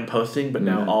what I am posting, but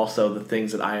now also the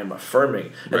things that I am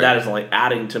affirming, and that is only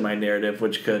adding to my narrative,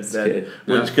 which could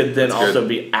then also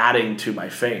be adding to my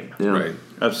fame. Yeah. Right.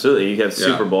 Absolutely. You have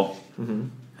Super Bowl. Mm-hmm.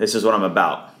 This is what I'm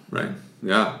about. Right.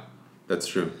 Yeah. That's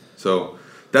true. So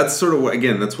that's sort of what,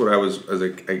 again, that's what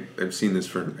I've seen this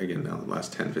for, again, now the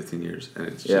last 10, 15 years. And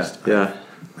it's just,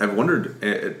 I've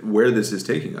wondered where this is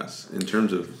taking us in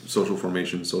terms of social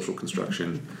formation, social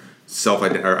construction,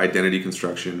 or identity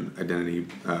construction, we haven't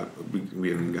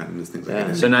even gotten into things like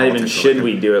identity. So not even should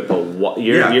we do it, but what,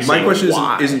 you're my saying question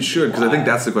why? isn't should, because I think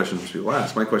that's the question most people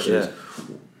ask. My question is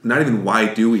not even why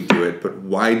do we do it, but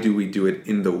why do we do it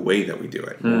in the way that we do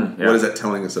it? What is that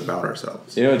telling us about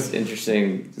ourselves? You know, it's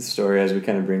interesting story as we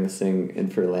kind of bring this thing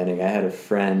in for landing. I had a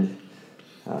friend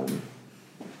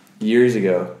years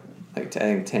ago, like I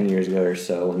think 10 years ago or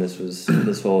so, when this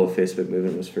whole Facebook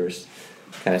movement was first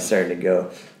kind of starting to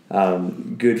go.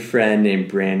 Good friend named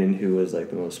Brandon, who was like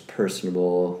the most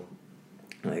personable,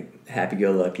 like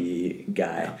happy-go-lucky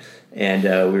guy, and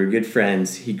we were good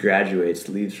friends. He graduates,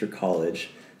 leaves for college.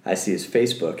 I see his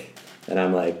Facebook, and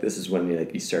I'm like, this is when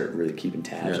you start really keeping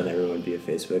tabs on everyone via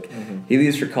Facebook. Mm-hmm. He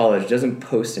leaves for college, doesn't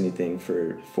post anything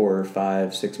for 4 or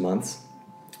 5, 6 months.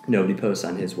 Nobody posts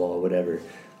on his wall, whatever.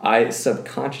 I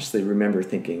subconsciously remember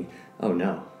thinking, oh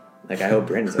no, like I hope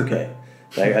Brandon's okay.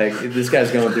 Like this guy's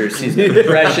going through a season of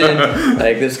depression.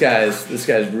 Like this guy's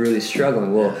really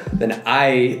struggling. Well, then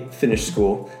I finish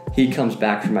school. He comes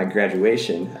back from my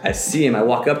graduation. I see him. I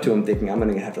walk up to him thinking I'm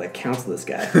gonna have to counsel this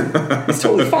guy. He's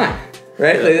totally fine,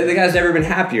 right? Like, the guy's never been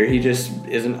happier. He just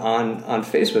isn't on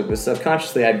Facebook. But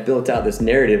subconsciously, I built out this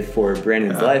narrative for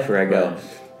Brandon's life where I go,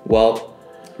 well,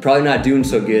 probably not doing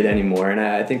so good anymore. And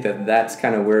I think that's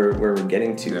kind of where we're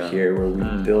getting to here, where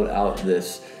we build out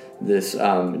this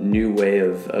new way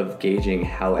of gauging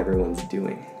how everyone's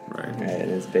doing. Right.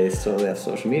 And it's based solely off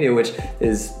social media, which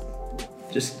is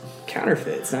just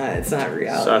counterfeit. It's not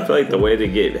reality. So I feel like the way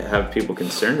to have people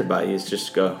concerned about you is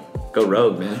just go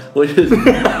rogue, man. Which is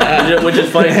funny. Which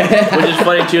is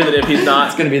funny too, that if he's not,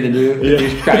 it's gonna be the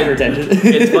new cry for attention.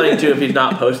 It's funny too if he's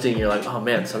not posting. You're like, oh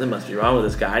man, something must be wrong with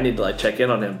this guy. I need to check in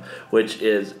on him. Which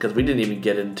is because we didn't even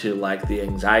get into the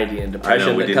anxiety and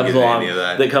depression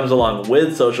that comes along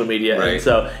with social media, right. And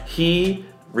so he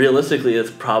realistically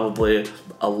is probably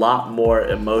a lot more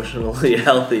emotionally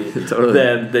healthy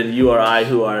than you or I,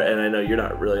 who are, and I know you're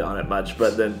not really on it much,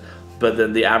 but then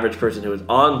the average person who is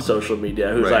on social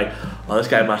media, who's like, oh, this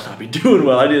guy must not be doing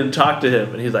well, I need to talk to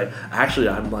him, and he's like, actually,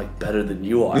 I'm better than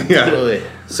you are. Yeah. Totally.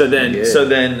 So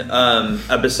then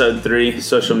episode 3,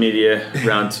 social media,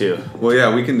 round 2. Well,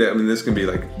 yeah, we can. I mean, this can be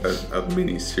like a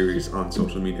mini series on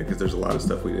social media because there's a lot of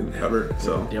stuff we didn't cover.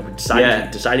 So yeah, we're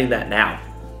deciding that now.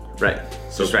 Right.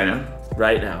 So just right now.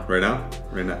 Right now. Right now?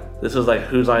 Right now. This was like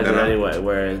Whose Lines It Anyway,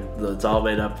 where it's all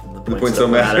made up and the points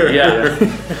don't matter. Yeah.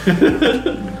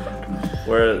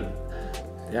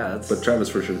 That's... But Travis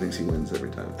for sure thinks he wins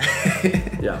every time.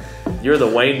 Yeah. You're the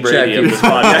Wayne Brady of this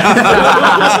podcast.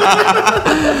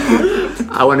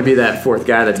 I want to be that fourth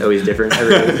guy that's always different.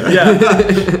 Yeah.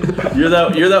 You're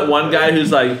that one guy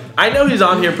who's like, I know he's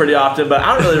on here pretty often, but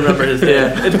I don't really remember his name.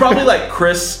 Yeah. It's probably like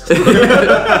Chris.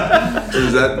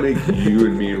 Does that make you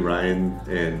and me, Ryan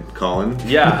and Colin?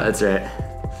 Yeah. That's right.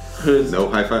 No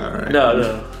high five? All right.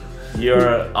 No.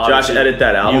 You're Josh, edit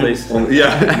that out, please. Yeah.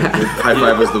 High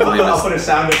five was the lamest. I'll put a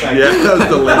sound effect. Yeah, that was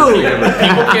the lamest thing ever.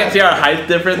 People can't see our height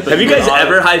difference. Have you guys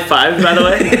ever high-fived, by the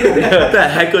way? What the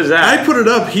heck was that? I put it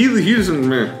up. He was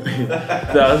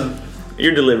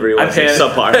your delivery was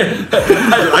subpar.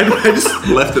 I just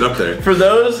left it up there. For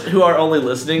those who are only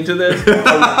listening to this,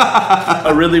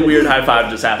 a really weird high five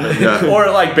just happened, or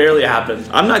barely happened.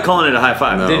 I'm not calling it a high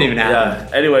five. No. Didn't even happen.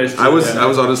 Yeah. Anyways, I was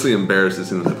honestly embarrassed as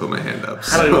soon as I put my hand up.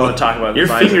 I don't even want to talk about your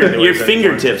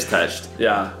fingertips touched.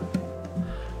 Yeah.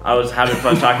 I was having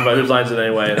fun talking about Whose Lines It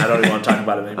Anyway, and I don't even want to talk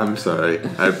about it anymore. I'm sorry.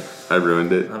 I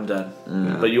ruined it. I'm done.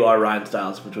 Yeah. But you are Ryan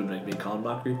Stiles, which would make me Colin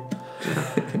Mockery.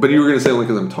 Yeah. But you were going to say only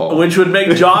because I'm tall. Which would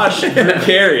make Josh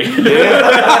Carey.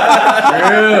 Yeah.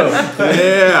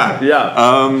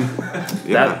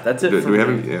 That's it. Do we have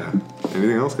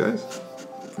anything else, guys?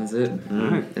 That's it. All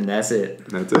right. And that's it.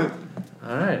 That's it.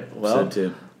 All right. Well,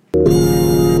 so too.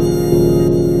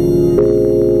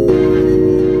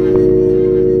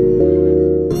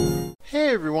 Hey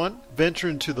everyone, venture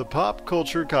into the pop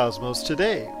culture cosmos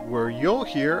today, where you'll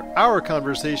hear our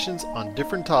conversations on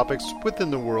different topics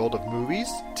within the world of movies,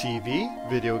 TV,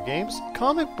 video games,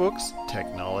 comic books,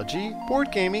 technology,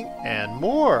 board gaming, and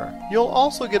more. You'll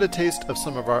also get a taste of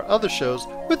some of our other shows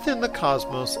within the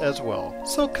cosmos as well.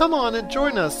 So come on and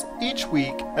join us each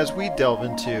week as we delve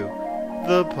into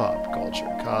the pop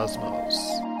culture cosmos.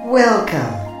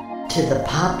 Welcome to the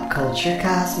Pop Culture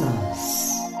Cosmos.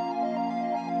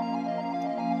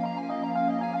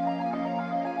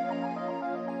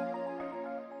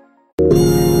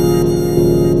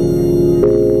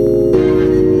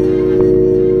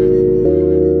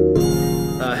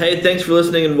 Hey, thanks for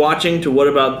listening and watching to What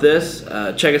About This?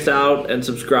 Check us out and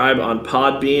subscribe on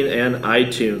Podbean and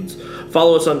iTunes.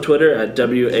 Follow us on Twitter at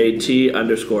WAT_podcast.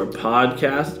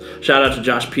 Shout out to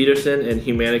Josh Peterson and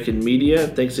Humanican Media.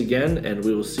 Thanks again, and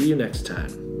we will see you next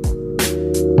time.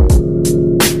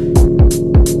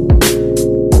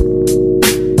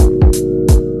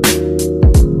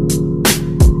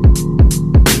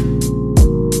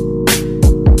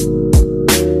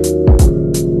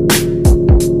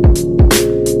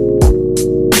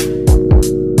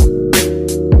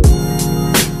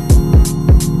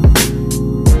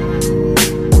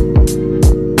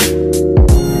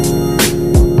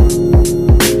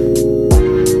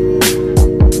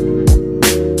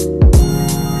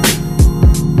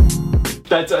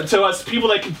 To us people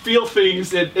that can feel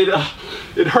things, it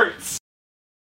hurts.